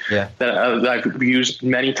most. Yeah. That I've used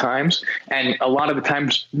many times, and a lot of the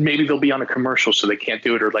times maybe they'll be on a commercial, so they can't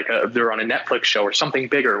do it, or like they're on a Netflix show or something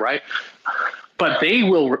bigger, right? But they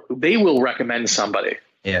will recommend somebody.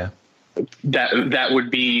 Yeah. That would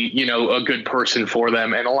be, a good person for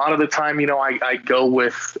them. And a lot of the time, I go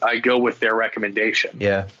with their recommendation.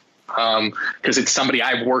 Yeah. Cause it's somebody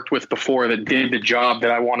I've worked with before that did the job that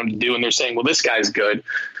I want them to do. And they're saying, well, this guy's good,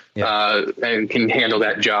 and can handle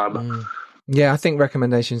that job. Yeah, I think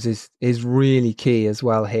recommendations is really key as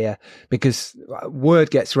well here, because word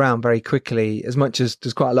gets around very quickly. As much as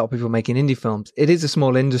there's quite a lot of people making indie films, it is a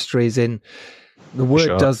small industry, as in the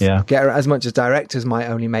word does get, as much as directors might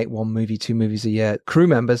only make 1 movie, 2 movies a year, crew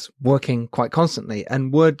members working quite constantly,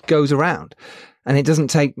 and word goes around. And it doesn't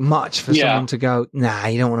take much for someone to go, nah,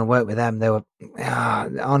 you don't want to work with them. They were,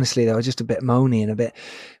 honestly, they were just a bit moany and a bit,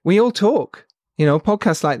 we all talk.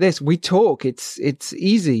 Podcasts like this, we talk. It's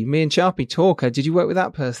easy. Me and Sharpie talk. Did you work with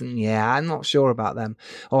that person? Yeah, I'm not sure about them.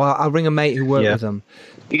 Or I'll ring a mate who worked with them.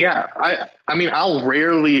 Yeah, I mean, I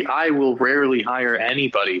will rarely hire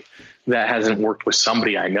anybody that hasn't worked with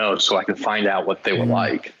somebody I know, so I can find out what they were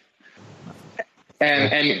like.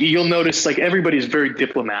 And you'll notice, like, everybody's very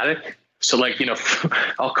diplomatic. So, like,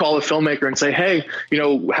 I'll call a filmmaker and say, hey,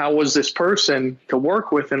 how was this person to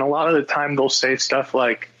work with? And a lot of the time they'll say stuff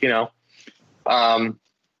like,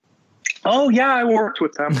 oh yeah, I worked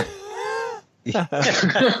with them.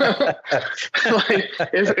 Like,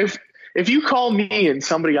 if you call me and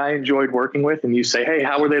somebody I enjoyed working with and you say, hey,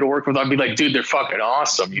 how were they to work with? I'd be like, dude, they're fucking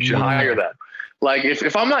awesome. You should hire them. Like,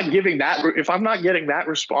 if I'm not getting that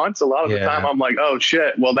response, a lot of the time I'm like, oh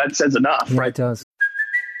shit, well, that says enough. Yeah, right. It does.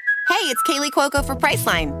 Hey, it's Kaylee Cuoco for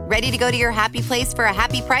Priceline. Ready to go to your happy place for a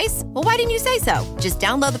happy price? Well, why didn't you say so? Just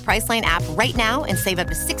download the Priceline app right now and save up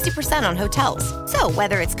to 60% on hotels. So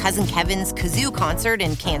whether it's Cousin Kevin's Kazoo Concert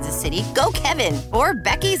in Kansas City, go Kevin, or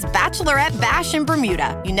Becky's Bachelorette Bash in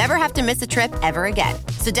Bermuda, you never have to miss a trip ever again.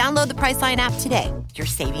 So download the Priceline app today. Your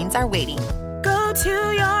savings are waiting. Go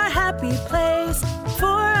to your happy place for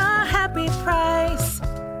a happy price.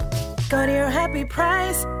 Go to your happy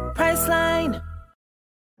price, Priceline.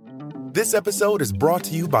 This episode is brought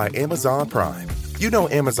to you by Amazon Prime. You know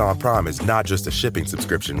Amazon Prime is not just a shipping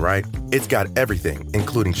subscription, right? It's got everything,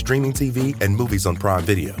 including streaming TV and movies on Prime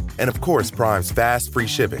Video. And of course, Prime's fast, free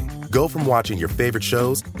shipping. Go from watching your favorite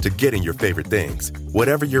shows to getting your favorite things.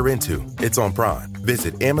 Whatever you're into, it's on Prime.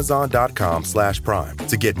 Visit Amazon.com/Prime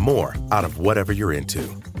to get more out of whatever you're into.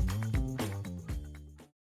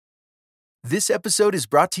 This episode is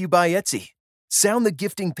brought to you by Etsy. Sound the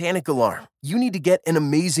gifting panic alarm. You need to get an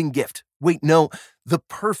amazing gift. Wait, no, the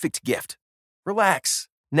perfect gift. Relax.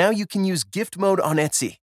 Now you can use gift mode on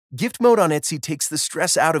Etsy. Gift mode on Etsy takes the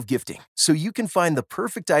stress out of gifting, so you can find the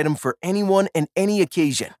perfect item for anyone and any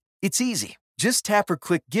occasion. It's easy. Just tap or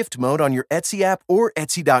click gift mode on your Etsy app or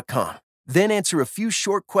Etsy.com. Then answer a few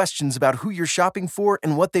short questions about who you're shopping for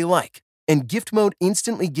and what they like. And gift mode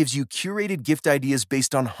instantly gives you curated gift ideas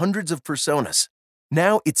based on hundreds of personas.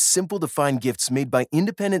 Now it's simple to find gifts made by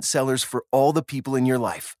independent sellers for all the people in your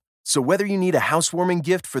life. So whether you need a housewarming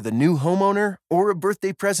gift for the new homeowner or a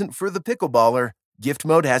birthday present for the pickleballer, Gift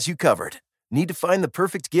Mode has you covered. Need to find the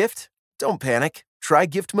perfect gift? Don't panic. Try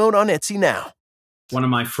Gift Mode on Etsy now. One of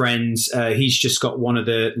my friends, he's just got one of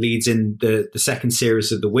the leads in the second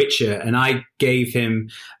series of The Witcher, and I gave him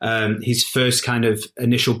his first kind of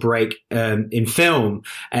initial break in film.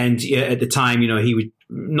 And at the time, he would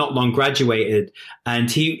not long graduated, and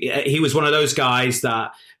he was one of those guys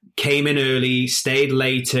that came in early, stayed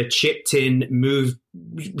later, chipped in, moved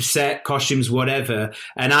set, costumes, whatever.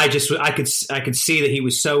 And I could see that he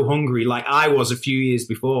was so hungry, like I was a few years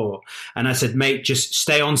before. And I said, mate, just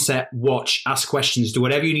stay on set, watch, ask questions, do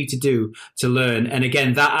whatever you need to do to learn. And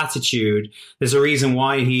again, that attitude, there's a reason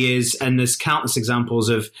why he is, and there's countless examples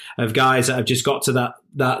of guys that have just got to that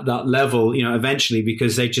level, eventually,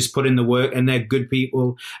 because they just put in the work and they're good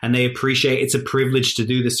people and they appreciate it's a privilege to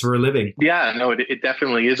do this for a living. Yeah, no, it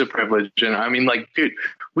definitely is a privilege. And I mean, like, dude,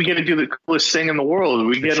 we get to do the coolest thing in the world.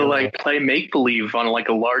 We get to like play make believe on like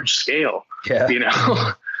a large scale.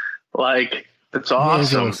 Yeah. Like, it's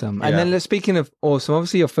awesome. Awesome. And then speaking of awesome,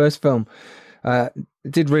 obviously your first film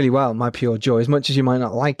did really well, My Pure Joy, as much as you might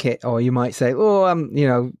not like it, or you might say, oh, I'm,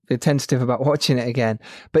 tentative about watching it again,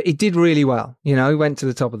 but it did really well. It went to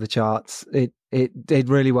the top of the charts. It did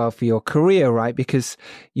really well for your career, right? Because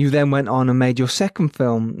you then went on and made your second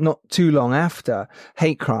film not too long after,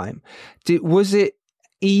 Hate Crime. Was it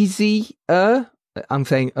easier, I'm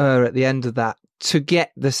saying at the end of that, to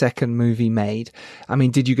get the second movie made? I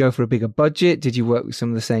mean, did you go for a bigger budget? Did you work with some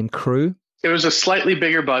of the same crew? It was a slightly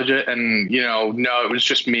bigger budget, and no, it was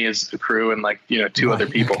just me as the crew and like three other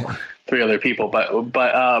people.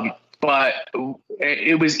 But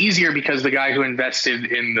it was easier because the guy who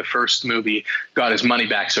invested in the first movie got his money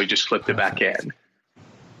back, so he just flipped it back in.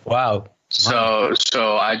 Wow. So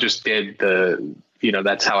I just did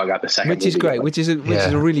that's how I got the second movie. Which is great, which is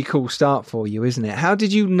a really cool start for you, isn't it? How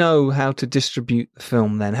did you know how to distribute the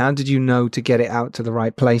film then? How did you know to get it out to the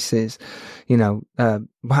right places?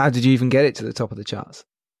 How did you even get it to the top of the charts?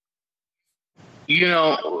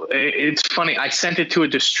 It's funny. I sent it to a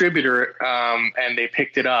distributor and they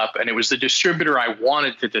picked it up, and it was the distributor I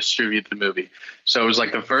wanted to distribute the movie. So it was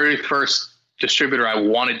like the very first distributor I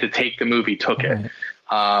wanted to take the movie took it.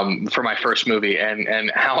 For my first movie,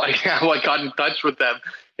 and how I got in touch with them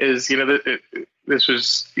is, this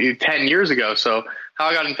was 10 years ago. So how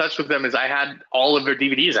I got in touch with them is I had all of their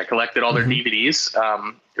DVDs. I collected all their DVDs,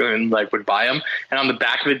 and like would buy them. And on the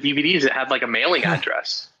back of the DVDs, it had like a mailing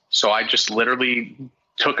address. So I just literally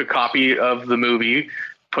took a copy of the movie,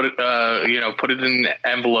 put it in an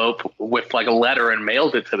envelope with like a letter and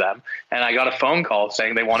mailed it to them. And I got a phone call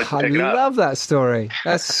saying they wanted to pick it up. I love that story.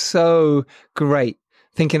 That's so great.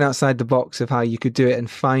 Thinking outside the box of how you could do it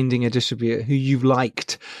and finding a distributor who you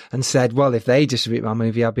liked and said, well, if they distribute my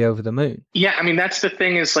movie, I'll be over the moon. Yeah. I mean, that's the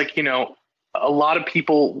thing is like, a lot of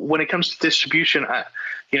people, when it comes to distribution,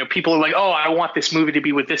 people are like, oh, I want this movie to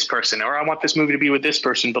be with this person, or I want this movie to be with this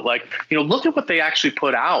person. But like, look at what they actually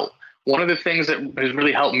put out. One of the things that has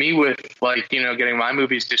really helped me with like, getting my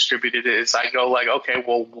movies distributed is I go like, okay,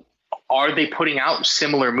 well, are they putting out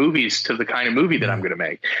similar movies to the kind of movie that I'm going to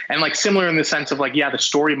make? And like similar in the sense of like, yeah, the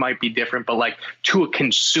story might be different, but like to a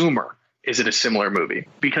consumer, is it a similar movie?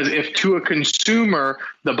 Because if to a consumer,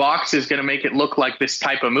 the box is going to make it look like this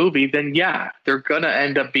type of movie, then yeah, they're going to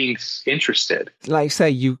end up being interested. Like say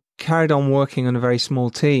you carried on working on a very small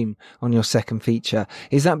team on your second feature.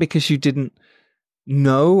 Is that because you didn't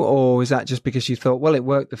know, or is that just because you thought, well, it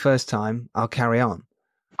worked the first time, I'll carry on?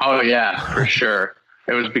 Oh yeah, for sure.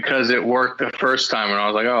 It was because it worked the first time, and I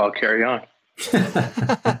was like, oh, I'll carry on.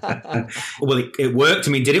 Well, it worked.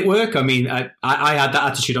 I mean, did it work? I mean, I had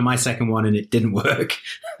that attitude on my second one, and it didn't work.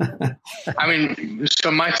 I mean, so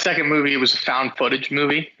my second movie, it was a found footage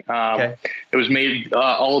movie. Okay. It was made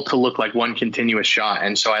all to look like one continuous shot,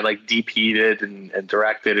 and so I like DP'd it and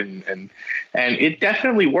directed, and it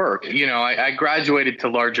definitely worked. I graduated to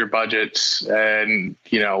larger budgets, and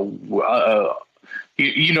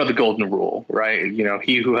the golden rule, right?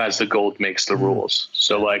 He who has the gold makes the rules.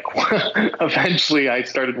 So like eventually I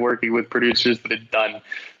started working with producers that had done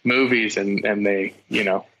movies and they,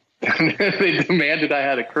 they demanded I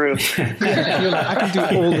had a crew. You're like, I can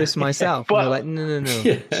do all this myself. But, like, no.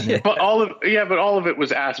 Yeah. But all of it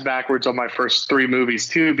was ass backwards on my first three movies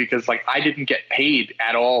too, because like I didn't get paid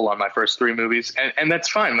at all on my first three movies, and that's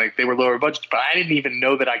fine. Like they were lower budgets, but I didn't even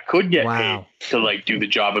know that I could get paid to like do the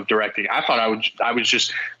job of directing. I thought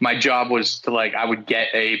my job was to like I would get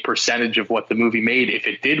a percentage of what the movie made if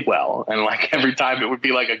it did well, and like every time it would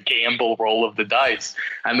be like a gamble roll of the dice.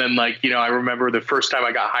 And then like I remember the first time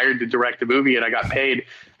I got hired to direct a movie and I got paid,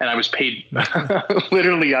 and I was paid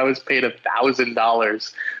literally I was paid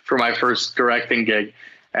 $1,000 for my first directing gig,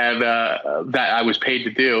 and that I was paid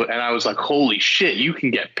to do, and I was like, holy shit, you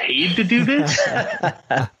can get paid to do this.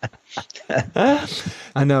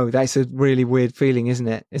 I know, that's a really weird feeling, isn't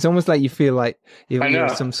it? It's almost like you feel like you're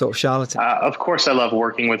some sort of charlatan. Of course I love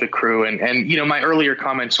working with a crew, and my earlier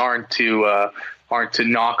comments aren't to aren't to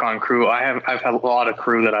knock on crew. I've had a lot of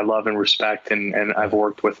crew that I love and respect, and I've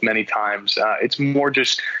worked with many times. It's more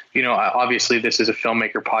just, obviously this is a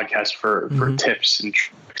filmmaker podcast for tips and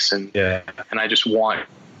tricks, and I just want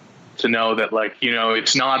to know that, like,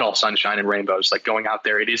 it's not all sunshine and rainbows. Like, going out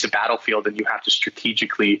there, it is a battlefield, and you have to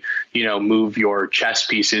strategically, move your chess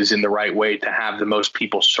pieces in the right way to have the most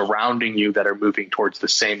people surrounding you that are moving towards the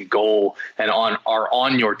same goal and are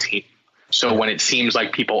on your team. So when it seems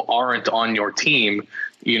like people aren't on your team,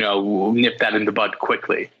 nip that in the bud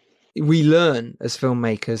quickly. We learn as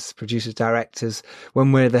filmmakers, producers, directors,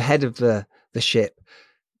 when we're the head of the ship,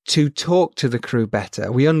 to talk to the crew better.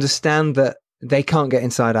 We understand that they can't get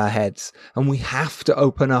inside our heads, and we have to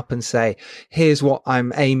open up and say, here's what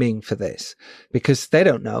I'm aiming for this, because they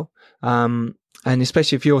don't know. And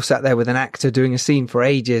especially if you're sat there with an actor doing a scene for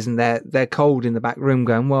ages and they're cold in the back room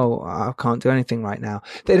going, well, I can't do anything right now.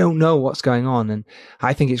 They don't know what's going on. And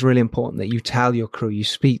I think it's really important that you tell your crew, you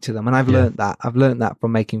speak to them. And I've learned that. I've learned that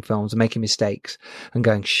from making films and making mistakes and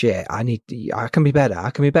going, shit, I can be better. I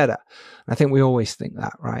can be better. I think we always think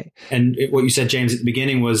that, right? And what you said, James, at the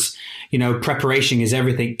beginning was, preparation is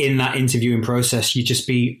everything. In that interviewing process, you just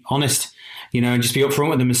be honest, and just be upfront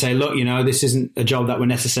with them and say, look, this isn't a job that we're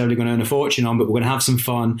necessarily going to earn a fortune on, but we're going to have some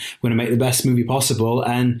fun. We're going to make the best movie possible.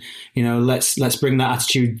 And, let's bring that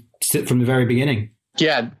attitude from the very beginning.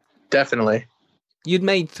 Yeah, definitely. You'd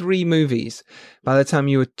made 3 movies by the time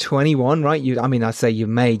you were 21, right? I'd say you'd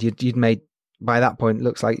made, by that point, it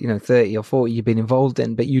looks like, 30 or 40 you've been involved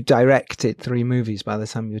in, but you directed 3 movies by the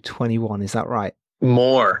time you were 21. Is that right?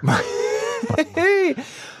 More. I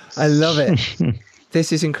love it.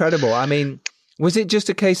 This is incredible. I mean, was it just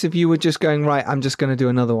a case of you were just going, right, I'm just going to do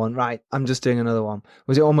another one. Right, I'm just doing another one.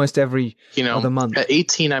 Was it almost every other month? At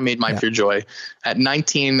 18, I made My Pure Joy. At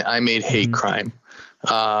 19, I made Hate Crime.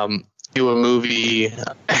 Do a movie,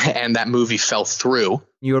 and that movie fell through.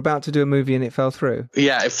 You were about to do a movie and it fell through?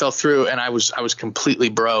 Yeah, it fell through, and I was completely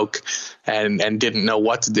broke and didn't know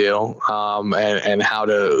what to do and how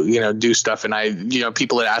to, do stuff. And I,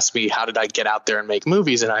 people had asked me, how did I get out there and make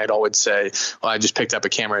movies? And I had always say, well, I just picked up a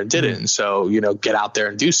camera and did it. And so, get out there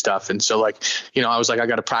and do stuff. And so, like, I was like, I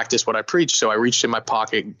got to practice what I preach. So I reached in my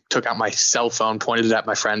pocket, took out my cell phone, pointed it at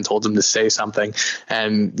my friend, told him to say something.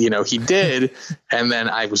 And, he did. And then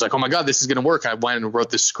I was like, oh my God, this is going to work. I went and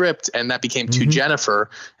wrote the script, and that became To Jennifer.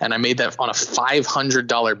 And I made that on a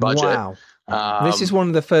 $500 budget. Wow. This is one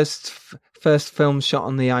of the first films shot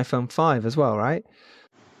on the iPhone 5 as well, right?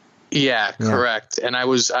 Yeah, correct. And I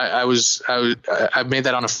made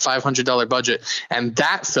that on a $500 budget. And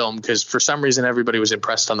that film, because for some reason everybody was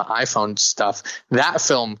impressed on the iPhone stuff, that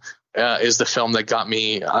film is the film that got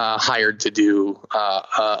me hired to do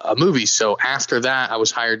a movie. So after that, I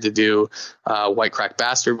was hired to do White Crack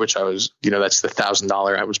Bastard, which I was, that's the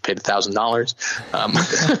 $1,000. I was paid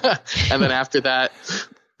 $1,000. And then after that,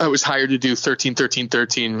 I was hired to do 13, 13,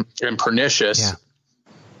 13 and Pernicious. Yeah.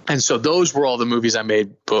 And so those were all the movies I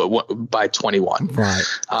made by 21. Right.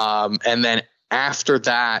 And then after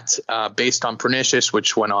that, based on Pernicious,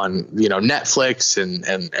 which went on, Netflix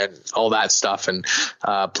and all that stuff, and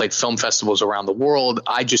played film festivals around the world,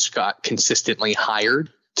 I just got consistently hired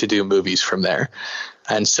to do movies from there.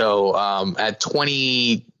 And so at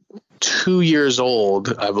 22 years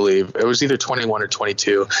old, I believe it was either 21 or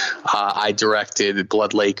 22, I directed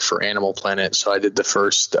Blood Lake for Animal Planet. So I did the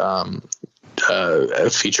first a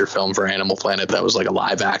feature film for Animal Planet that was like a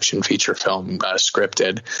live action feature film,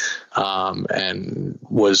 scripted, and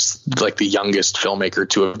was like the youngest filmmaker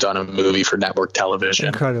to have done a movie for network television.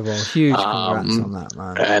 Incredible. Huge congrats on that,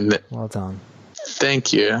 man. And well done.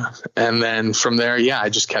 Thank you. And then from there, I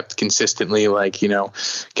just kept consistently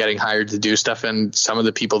getting hired to do stuff. And some of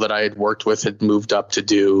the people that I had worked with had moved up to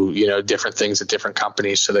do, different things at different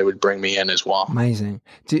companies. So they would bring me in as well. Amazing.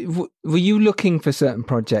 Were you looking for certain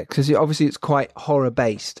projects? Because obviously it's quite horror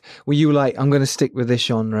based. Were you like, I'm going to stick with this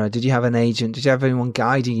genre? Did you have an agent? Did you have anyone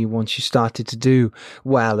guiding you once you started to do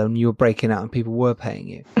well and you were breaking out and people were paying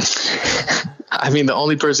you? I mean, the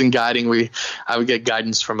only person guiding I would get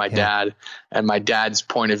guidance from my dad, and my dad's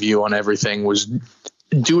point of view on everything was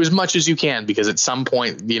do as much as you can, because at some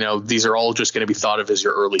point, these are all just going to be thought of as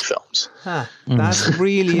your early films. That's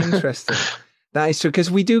really interesting. That is true, because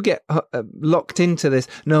we do get locked into this.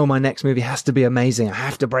 No, my next movie has to be amazing. I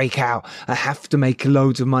have to break out. I have to make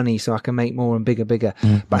loads of money so I can make more and bigger. But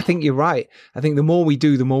I think you're right. I think the more we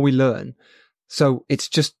do, the more we learn. So it's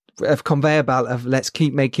just a conveyor belt of let's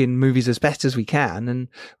keep making movies as best as we can, and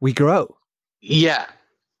we grow. Yeah.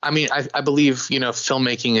 I mean, I believe,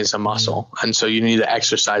 filmmaking is a muscle. And so you need to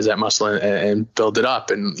exercise that muscle and build it up.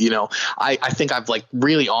 And, I think I've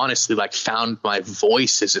really honestly found my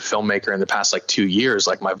voice as a filmmaker in the past 2 years,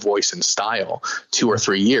 my voice and style, 2 or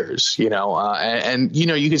 3 years, you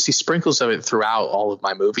can see sprinkles of it throughout all of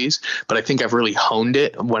my movies, but I think I've really honed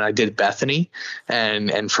it when I did Bethany.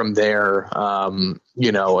 And from there,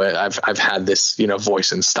 I've had this,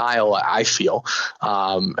 voice and style, I feel,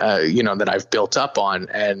 that I've built up on.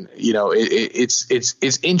 And,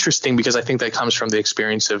 it's interesting because I think that comes from the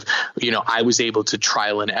experience of, I was able to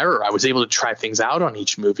trial and error. I was able to try things out on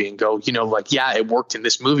each movie and go, yeah, it worked in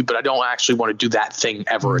this movie, but I don't actually want to do that thing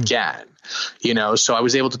ever again. So I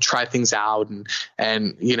was able to try things out and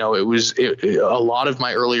a lot of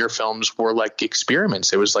my earlier films were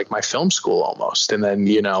experiments. It was my film school almost. And then,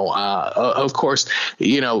 of course,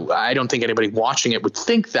 I don't think anybody watching it would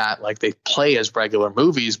think that they play as regular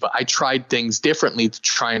movies, but I tried things differently to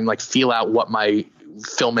try and feel out what my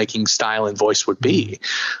filmmaking style and voice would be.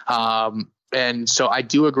 And so I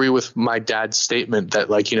do agree with my dad's statement that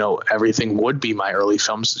everything would be my early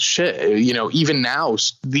films. Even now,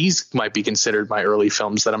 these might be considered my early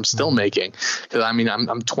films that I'm still making. Because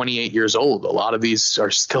I'm 28 years old. A lot of these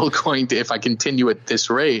are still going to, if I continue at this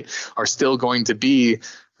rate, are still going to be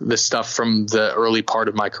the stuff from the early part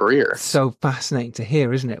of my career. So fascinating to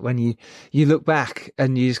hear, isn't it? When you look back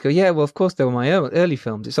and you just go, yeah, well, of course they were my early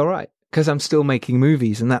films. It's all right, because I'm still making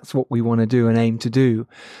movies and that's what we want to do and aim to do.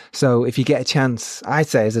 So if you get a chance, I'd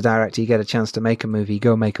say as a director, you get a chance to make a movie,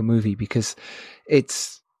 go make a movie, because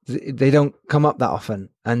they don't come up that often.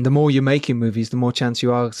 And the more you're making movies, the more chance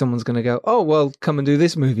you are someone's going to go, oh, well, come and do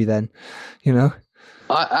this movie then,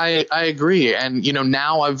 I agree. And,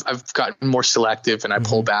 now I've gotten more selective and I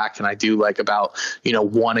pull back and I do about,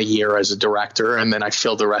 one a year as a director. And then I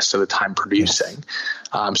fill the rest of the time producing.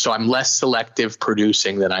 Yes. So I'm less selective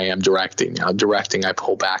producing than I am directing. Now directing, I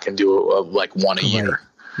pull back and do one a year.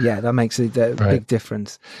 Yeah, that makes a big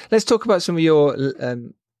difference. Let's talk about some of your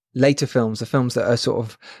later films, the films that are sort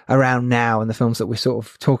of around now and the films that we're sort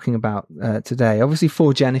of talking about today. Obviously,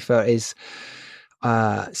 For Jennifer is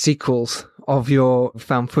sequels of your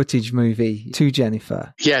found footage movie To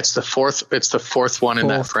Jennifer. Yeah, it's the fourth one in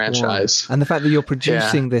that franchise. And the fact that you're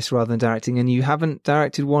producing this rather than directing, and you haven't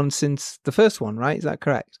directed one since the first one, right? Is that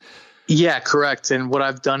correct? Yeah, correct. And what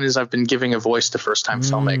I've done is I've been giving a voice to first-time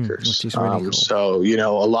filmmakers. Which is really cool. So,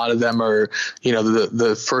 a lot of them are,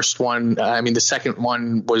 the first one, the second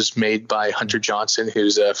one was made by Hunter Johnson,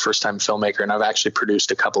 who's a first-time filmmaker. And I've actually produced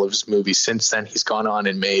a couple of his movies since then. He's gone on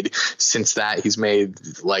and he's made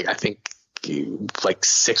I think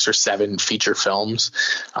 6 or 7 feature films.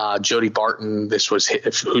 Jody Barton,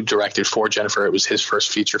 who directed For Jennifer. It was his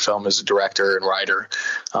first feature film as a director and writer.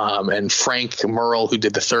 And Frank Merle, who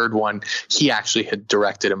did the third one, he actually had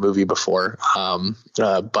directed a movie before.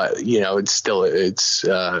 But it's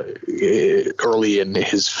early in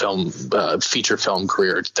his feature film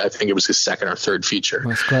career. I think it was his second or third feature.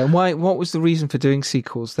 That's great. And what was the reason for doing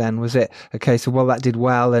sequels then? Was it a case of, well, that did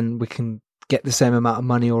well and we can get the same amount of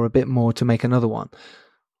money or a bit more to make another one?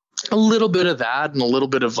 A little bit of that, and a little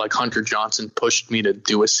bit of Hunter Johnson pushed me to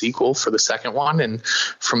do a sequel for the second one. And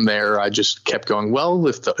from there, I just kept going, well,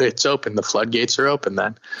 if it's open, the floodgates are open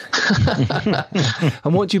then.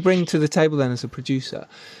 And what do you bring to the table then as a producer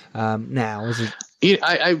now? Is it?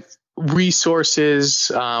 I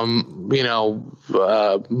resources, my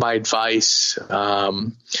advice, I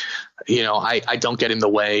don't get in the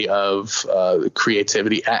way of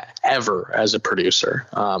creativity ever as a producer.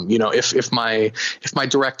 If my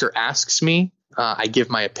director asks me, I give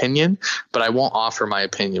my opinion, but I won't offer my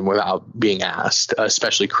opinion without being asked,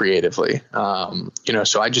 especially creatively.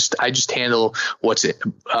 So I just handle what's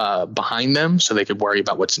behind them so they could worry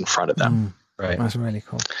about what's in front of them. Right. That's really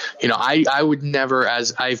cool. I would never,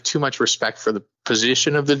 as I have too much respect for the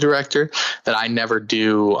position of the director, that I never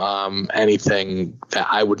do anything that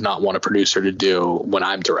I would not want a producer to do when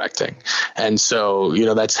I'm directing. And so,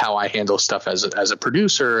 that's how I handle stuff as a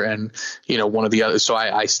producer. And, one of the other, so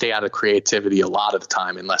I stay out of creativity a lot of the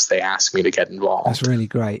time unless they ask me to get involved. That's really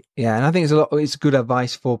great. Yeah. And I think it's good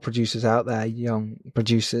advice for producers out there, young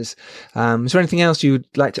producers. Is there anything else you'd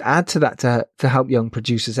like to add to that to help young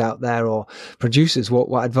producers out there, or producers?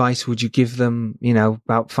 What advice would you give them,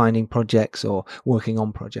 about finding projects or working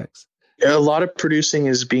on projects? A lot of producing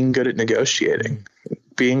is being good at negotiating,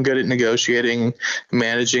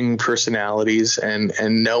 managing personalities and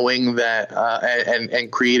knowing that,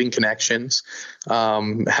 and creating connections,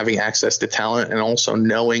 having access to talent, and also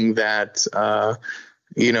knowing that,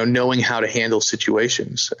 knowing how to handle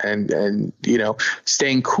situations and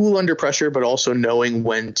staying cool under pressure, but also knowing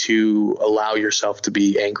when to allow yourself to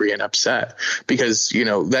be angry and upset, because,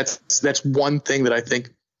 that's one thing that I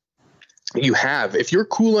think you have. If you're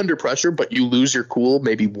cool under pressure, but you lose your cool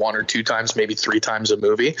maybe 1 or 2 times, maybe 3 times a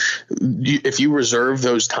movie, if you reserve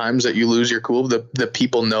those times that you lose your cool, the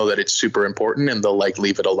people know that it's super important and they'll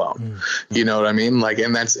leave it alone. You know what I mean?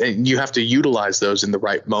 And you have to utilize those in the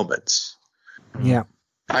right moments. Yeah.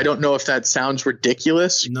 I don't know if that sounds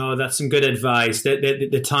ridiculous. No, that's some good advice.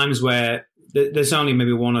 The times where there's only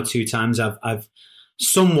maybe 1 or 2 times I've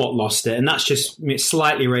somewhat lost it, and that's just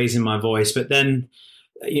slightly raising my voice, but then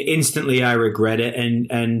instantly I regret it,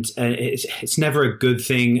 and it's never a good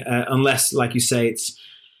thing unless, like you say, it's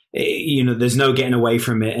there's no getting away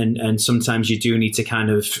from it, and sometimes you do need to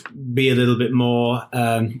kind of be a little bit more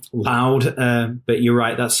loud. But you're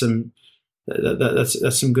right, that's some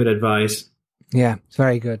good advice. Yeah,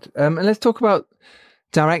 very good. And let's talk about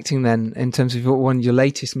directing then, in terms of your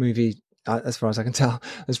latest movie. As far as I can tell,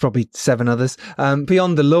 there's probably 7 others.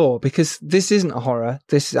 Beyond the Law, because this isn't a horror.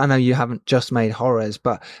 I know you haven't just made horrors,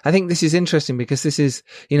 but I think this is interesting because this is,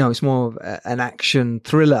 it's more of an action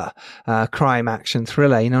thriller, crime action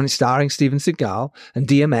thriller, and it's starring Steven Seagal and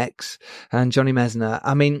DMX and Johnny Messner.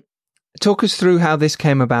 I mean, talk us through how this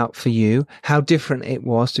came about for you, how different it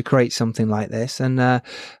was to create something like this, and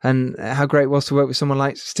how great it was to work with someone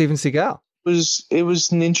like Steven Seagal. It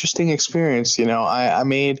was an interesting experience. I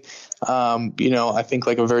made, I think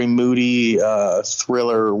a very moody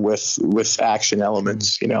thriller with action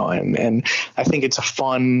elements, and I think it's a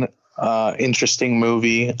fun, interesting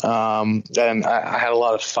movie. And I had a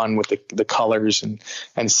lot of fun with the colors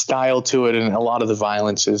and style to it. And a lot of the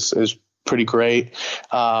violence is pretty great.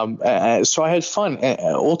 So I had fun.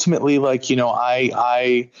 Ultimately,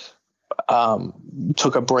 I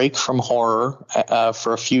took a break from horror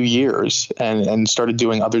for a few years and started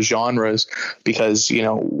doing other genres because,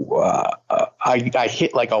 I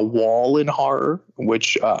hit a wall in horror,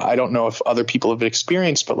 which I don't know if other people have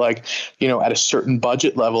experienced, but at a certain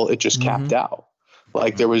budget level, it just capped out.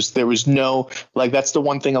 There was no, that's the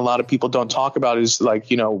one thing a lot of people don't talk about is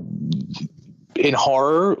in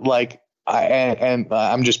horror,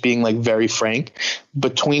 I'm just being very frank,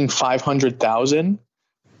 between 500,000,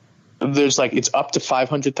 there's it's up to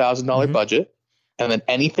 $500,000 budget. And then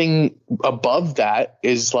anything above that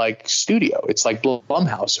is studio. It's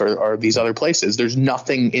Blumhouse or these other places. There's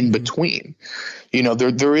nothing in between.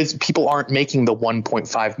 There is, people aren't making the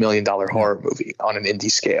 $1.5 million horror movie on an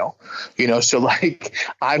indie scale. So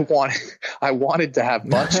I wanted to have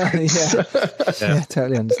budgets. Yeah,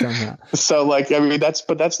 totally understand that. So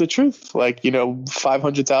that's the truth.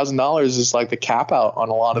 $500,000 is the cap out on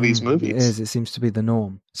a lot of these movies. It is. It seems to be the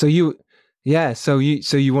norm. So you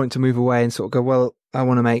wanted to move away and sort of go, well, I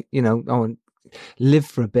want to make, I want to live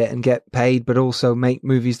for a bit and get paid, but also make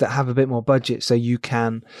movies that have a bit more budget so you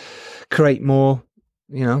can create more,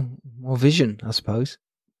 more vision, I suppose.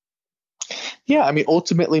 Yeah. I mean,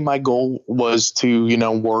 ultimately my goal was to,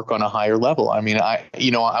 work on a higher level. I mean, I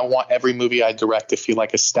want every movie I direct to feel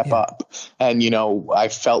like a step up. And, I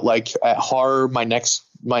felt like at horror, my next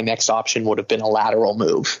option would have been a lateral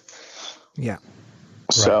move. Yeah.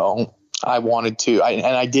 So I wanted to, and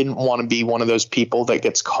I didn't want to be one of those people that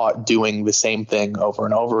gets caught doing the same thing over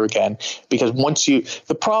and over again. Because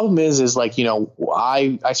the problem is I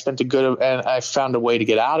spent and I found a way to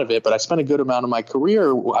get out of it, but I spent a good amount of my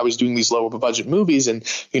career. I was doing these lower budget movies and,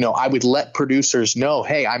 I would let producers know,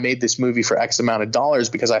 hey, I made this movie for X amount of dollars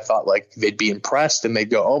because I thought they'd be impressed and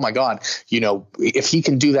they'd go, oh my God, if he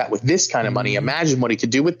can do that with this kind of money, imagine what he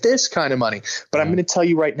could do with this kind of money. But I'm going to tell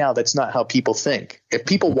you right now, that's not how people think. If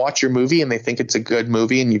people watch your movie and they think it's a good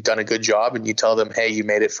movie and you've done a good job and you tell them, hey, you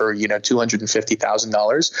made it for,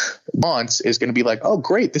 $250,000, once is going to be like, oh,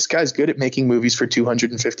 great. This guy's good at making movies for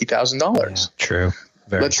 $250,000. Yeah, true.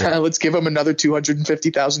 Let's give him another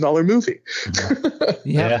 $250,000 movie.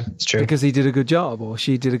 Yeah, it's true. Because he did a good job or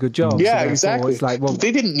she did a good job. Yeah, so exactly. It's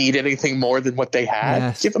they didn't need anything more than what they had.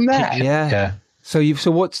 Yes. Give them that. Yeah. So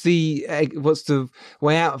what's the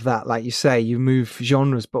way out of that? Like you say, you move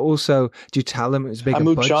genres, but also do you tell them it was bigger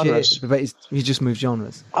budget? Genres. But you just move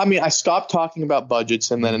genres. I mean, I stopped talking about budgets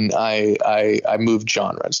and then I moved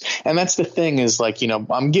genres. And that's the thing is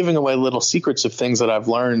I'm giving away little secrets of things that I've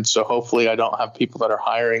learned. So hopefully I don't have people that are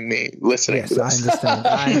hiring me listening to this.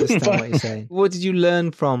 I understand what you're saying. What did you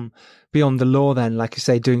learn from Beyond the Law then? Like you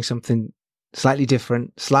say, doing something slightly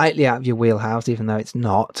different, slightly out of your wheelhouse, even though it's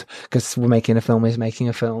not, because we're making a film is making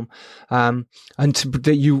a film. And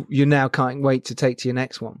that you now can't wait to take to your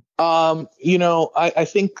next one. I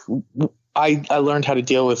think I learned how to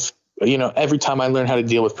deal with every time I learned how to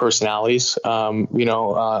deal with personalities, on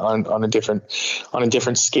a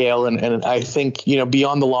different scale. And I think,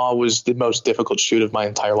 Beyond the Law was the most difficult shoot of my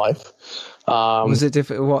entire life. Was it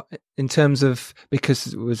different? What in terms of,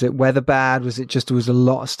 because was it weather bad? Was it just, there was a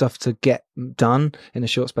lot of stuff to get done in a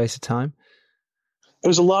short space of time? There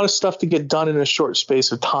was a lot of stuff to get done in a short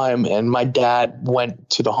space of time, and my dad went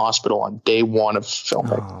to the hospital on day one of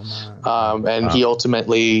filming. He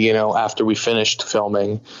ultimately, after we finished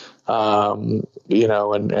filming, and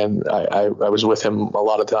I was with him a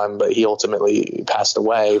lot of time, but he ultimately passed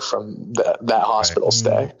away from that hospital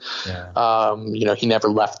stay. Yeah. He never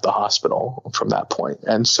left the hospital from that point.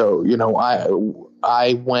 And so,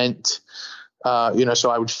 I went, so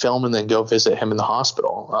I would film and then go visit him in the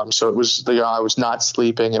hospital. So it was, I was not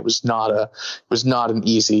sleeping. It was not an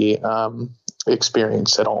easy,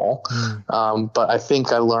 experience at all. But I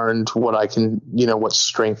think I learned what I can, what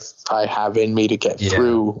strength I have in me to get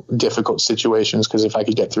through difficult situations. Because if I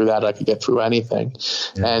could get through that, I could get through anything.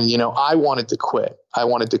 And, I wanted to quit. I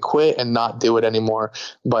wanted to quit and not do it anymore.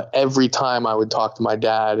 But every time I would talk to my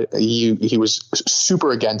dad, he was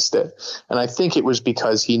super against it. And I think it was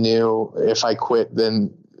because he knew if I quit,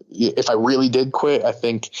 then if I really did quit, I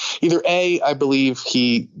think either A, I believe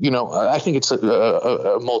he, I think it's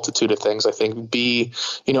a multitude of things. I think B,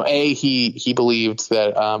 A, he believed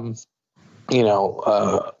that,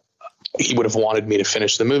 he would have wanted me to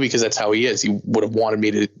finish the movie because that's how he is. He would have wanted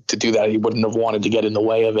me to do that. He wouldn't have wanted to get in the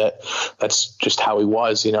way of it. That's just how he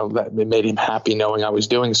was, that it made him happy knowing I was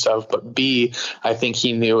doing stuff. But B, I think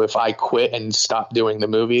he knew if I quit and stopped doing the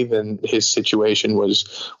movie, then his situation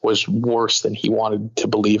was worse than he wanted to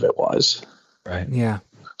believe it was. Right. Yeah.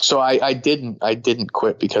 So I didn't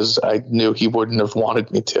quit because I knew he wouldn't have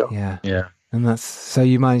wanted me to. Yeah. Yeah. And so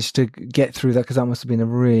you managed to get through that, because that must have been a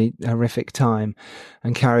really horrific time,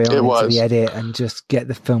 and carry on into the edit and just get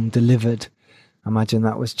the film delivered. I imagine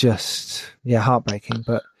that was just, heartbreaking,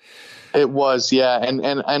 but it was, yeah. And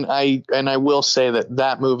I will say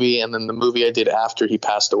that movie and then the movie I did after he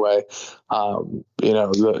passed away, so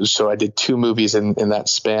I did 2 movies in that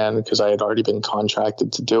span because I had already been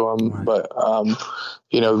contracted to do them. Right. But,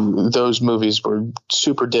 those movies were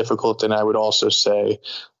super difficult. And I would also say,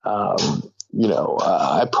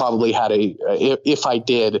 I probably had if I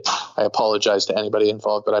did, I apologize to anybody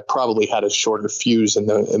involved, but I probably had a shorter fuse in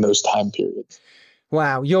those time periods.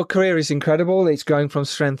 Wow, your career is incredible. It's going from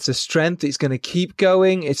strength to strength. It's going to keep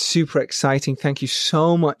going. It's super exciting. Thank you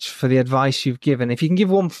so much for the advice you've given. If you can give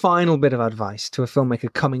one final bit of advice to a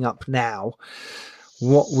filmmaker coming up now,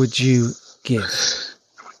 what would you give?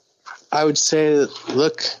 I would say,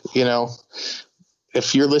 look,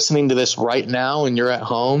 if you're listening to this right now and you're at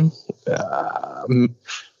home,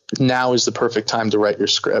 now is the perfect time to write your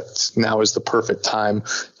script. Now is the perfect time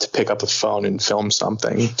to pick up a phone and film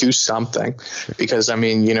something, do something, because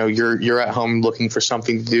you're at home looking for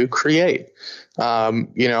something to do, create.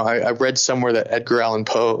 I read somewhere that Edgar Allan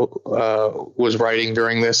Poe was writing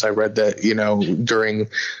during this. I read that,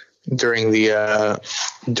 during the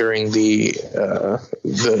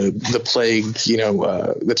plague,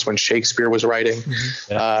 that's when Shakespeare was writing.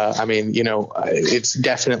 It's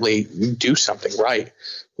definitely do something, right?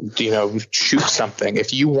 Shoot something.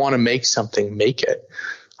 If you want to make something, make it.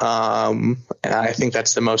 And I think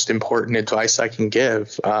that's the most important advice I can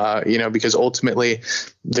give, because ultimately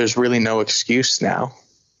there's really no excuse now.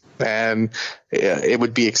 And it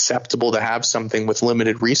would be acceptable to have something with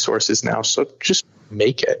limited resources now. So just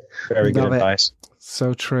make it. Very good advice.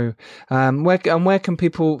 So true. Where can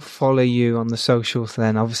people follow you on the socials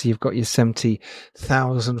then? Obviously, you've got your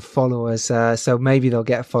 70,000 followers, so maybe they'll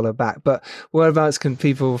get a follow back. But whereabouts can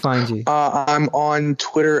people find you? I'm on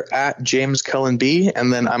Twitter at James Cullen B,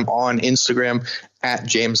 and then I'm on Instagram at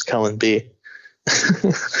James Cullen B.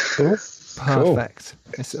 Cool. Perfect.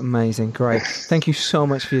 It's amazing. Great. Thank you so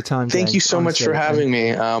much for your time. Thank you so much for having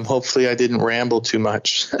me. Hopefully I didn't ramble too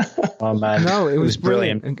much. Oh man. No, it was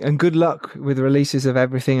brilliant. And good luck with the releases of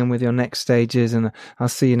everything and with your next stages. And I'll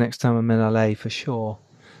see you next time I'm in LA for sure.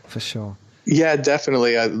 For sure. Yeah,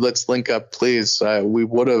 definitely. Let's link up, please. We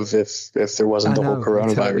would have if there wasn't the whole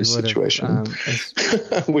coronavirus situation.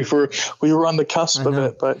 We were on the cusp of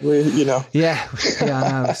it, but Yeah,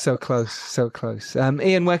 I know. So close.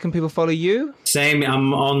 Ian, where can people follow you? Same.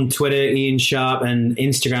 I'm on Twitter, Ian Sharp, and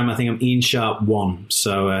Instagram. I think I'm Ian Sharp 1.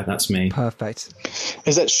 So that's me. Perfect.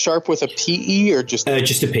 Is that Sharp with a P-E or just a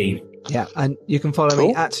P? Yeah, and you can follow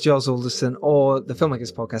me at Giles Alderson or the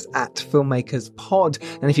Filmmakers Podcast at Filmmakers Pod.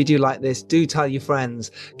 And if you do like this, do tell your friends,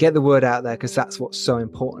 get the word out there, because that's what's so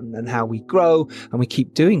important and how we grow and we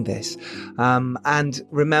keep doing this. And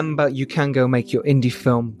remember, you can go make your indie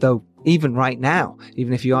film, though. Even right now,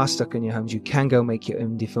 even if you are stuck in your homes, you can go make your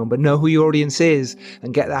indie film, but know who your audience is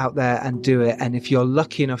and get out there and do it. And if you're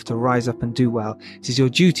lucky enough to rise up and do well, it is your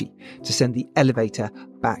duty to send the elevator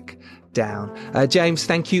back down. James,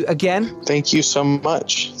 thank you again. Thank you so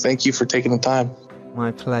much. Thank you for taking the time.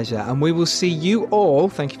 My pleasure. And we will see you all,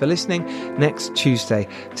 thank you for listening, next Tuesday.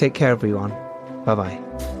 Take care, everyone.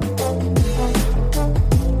 Bye-bye.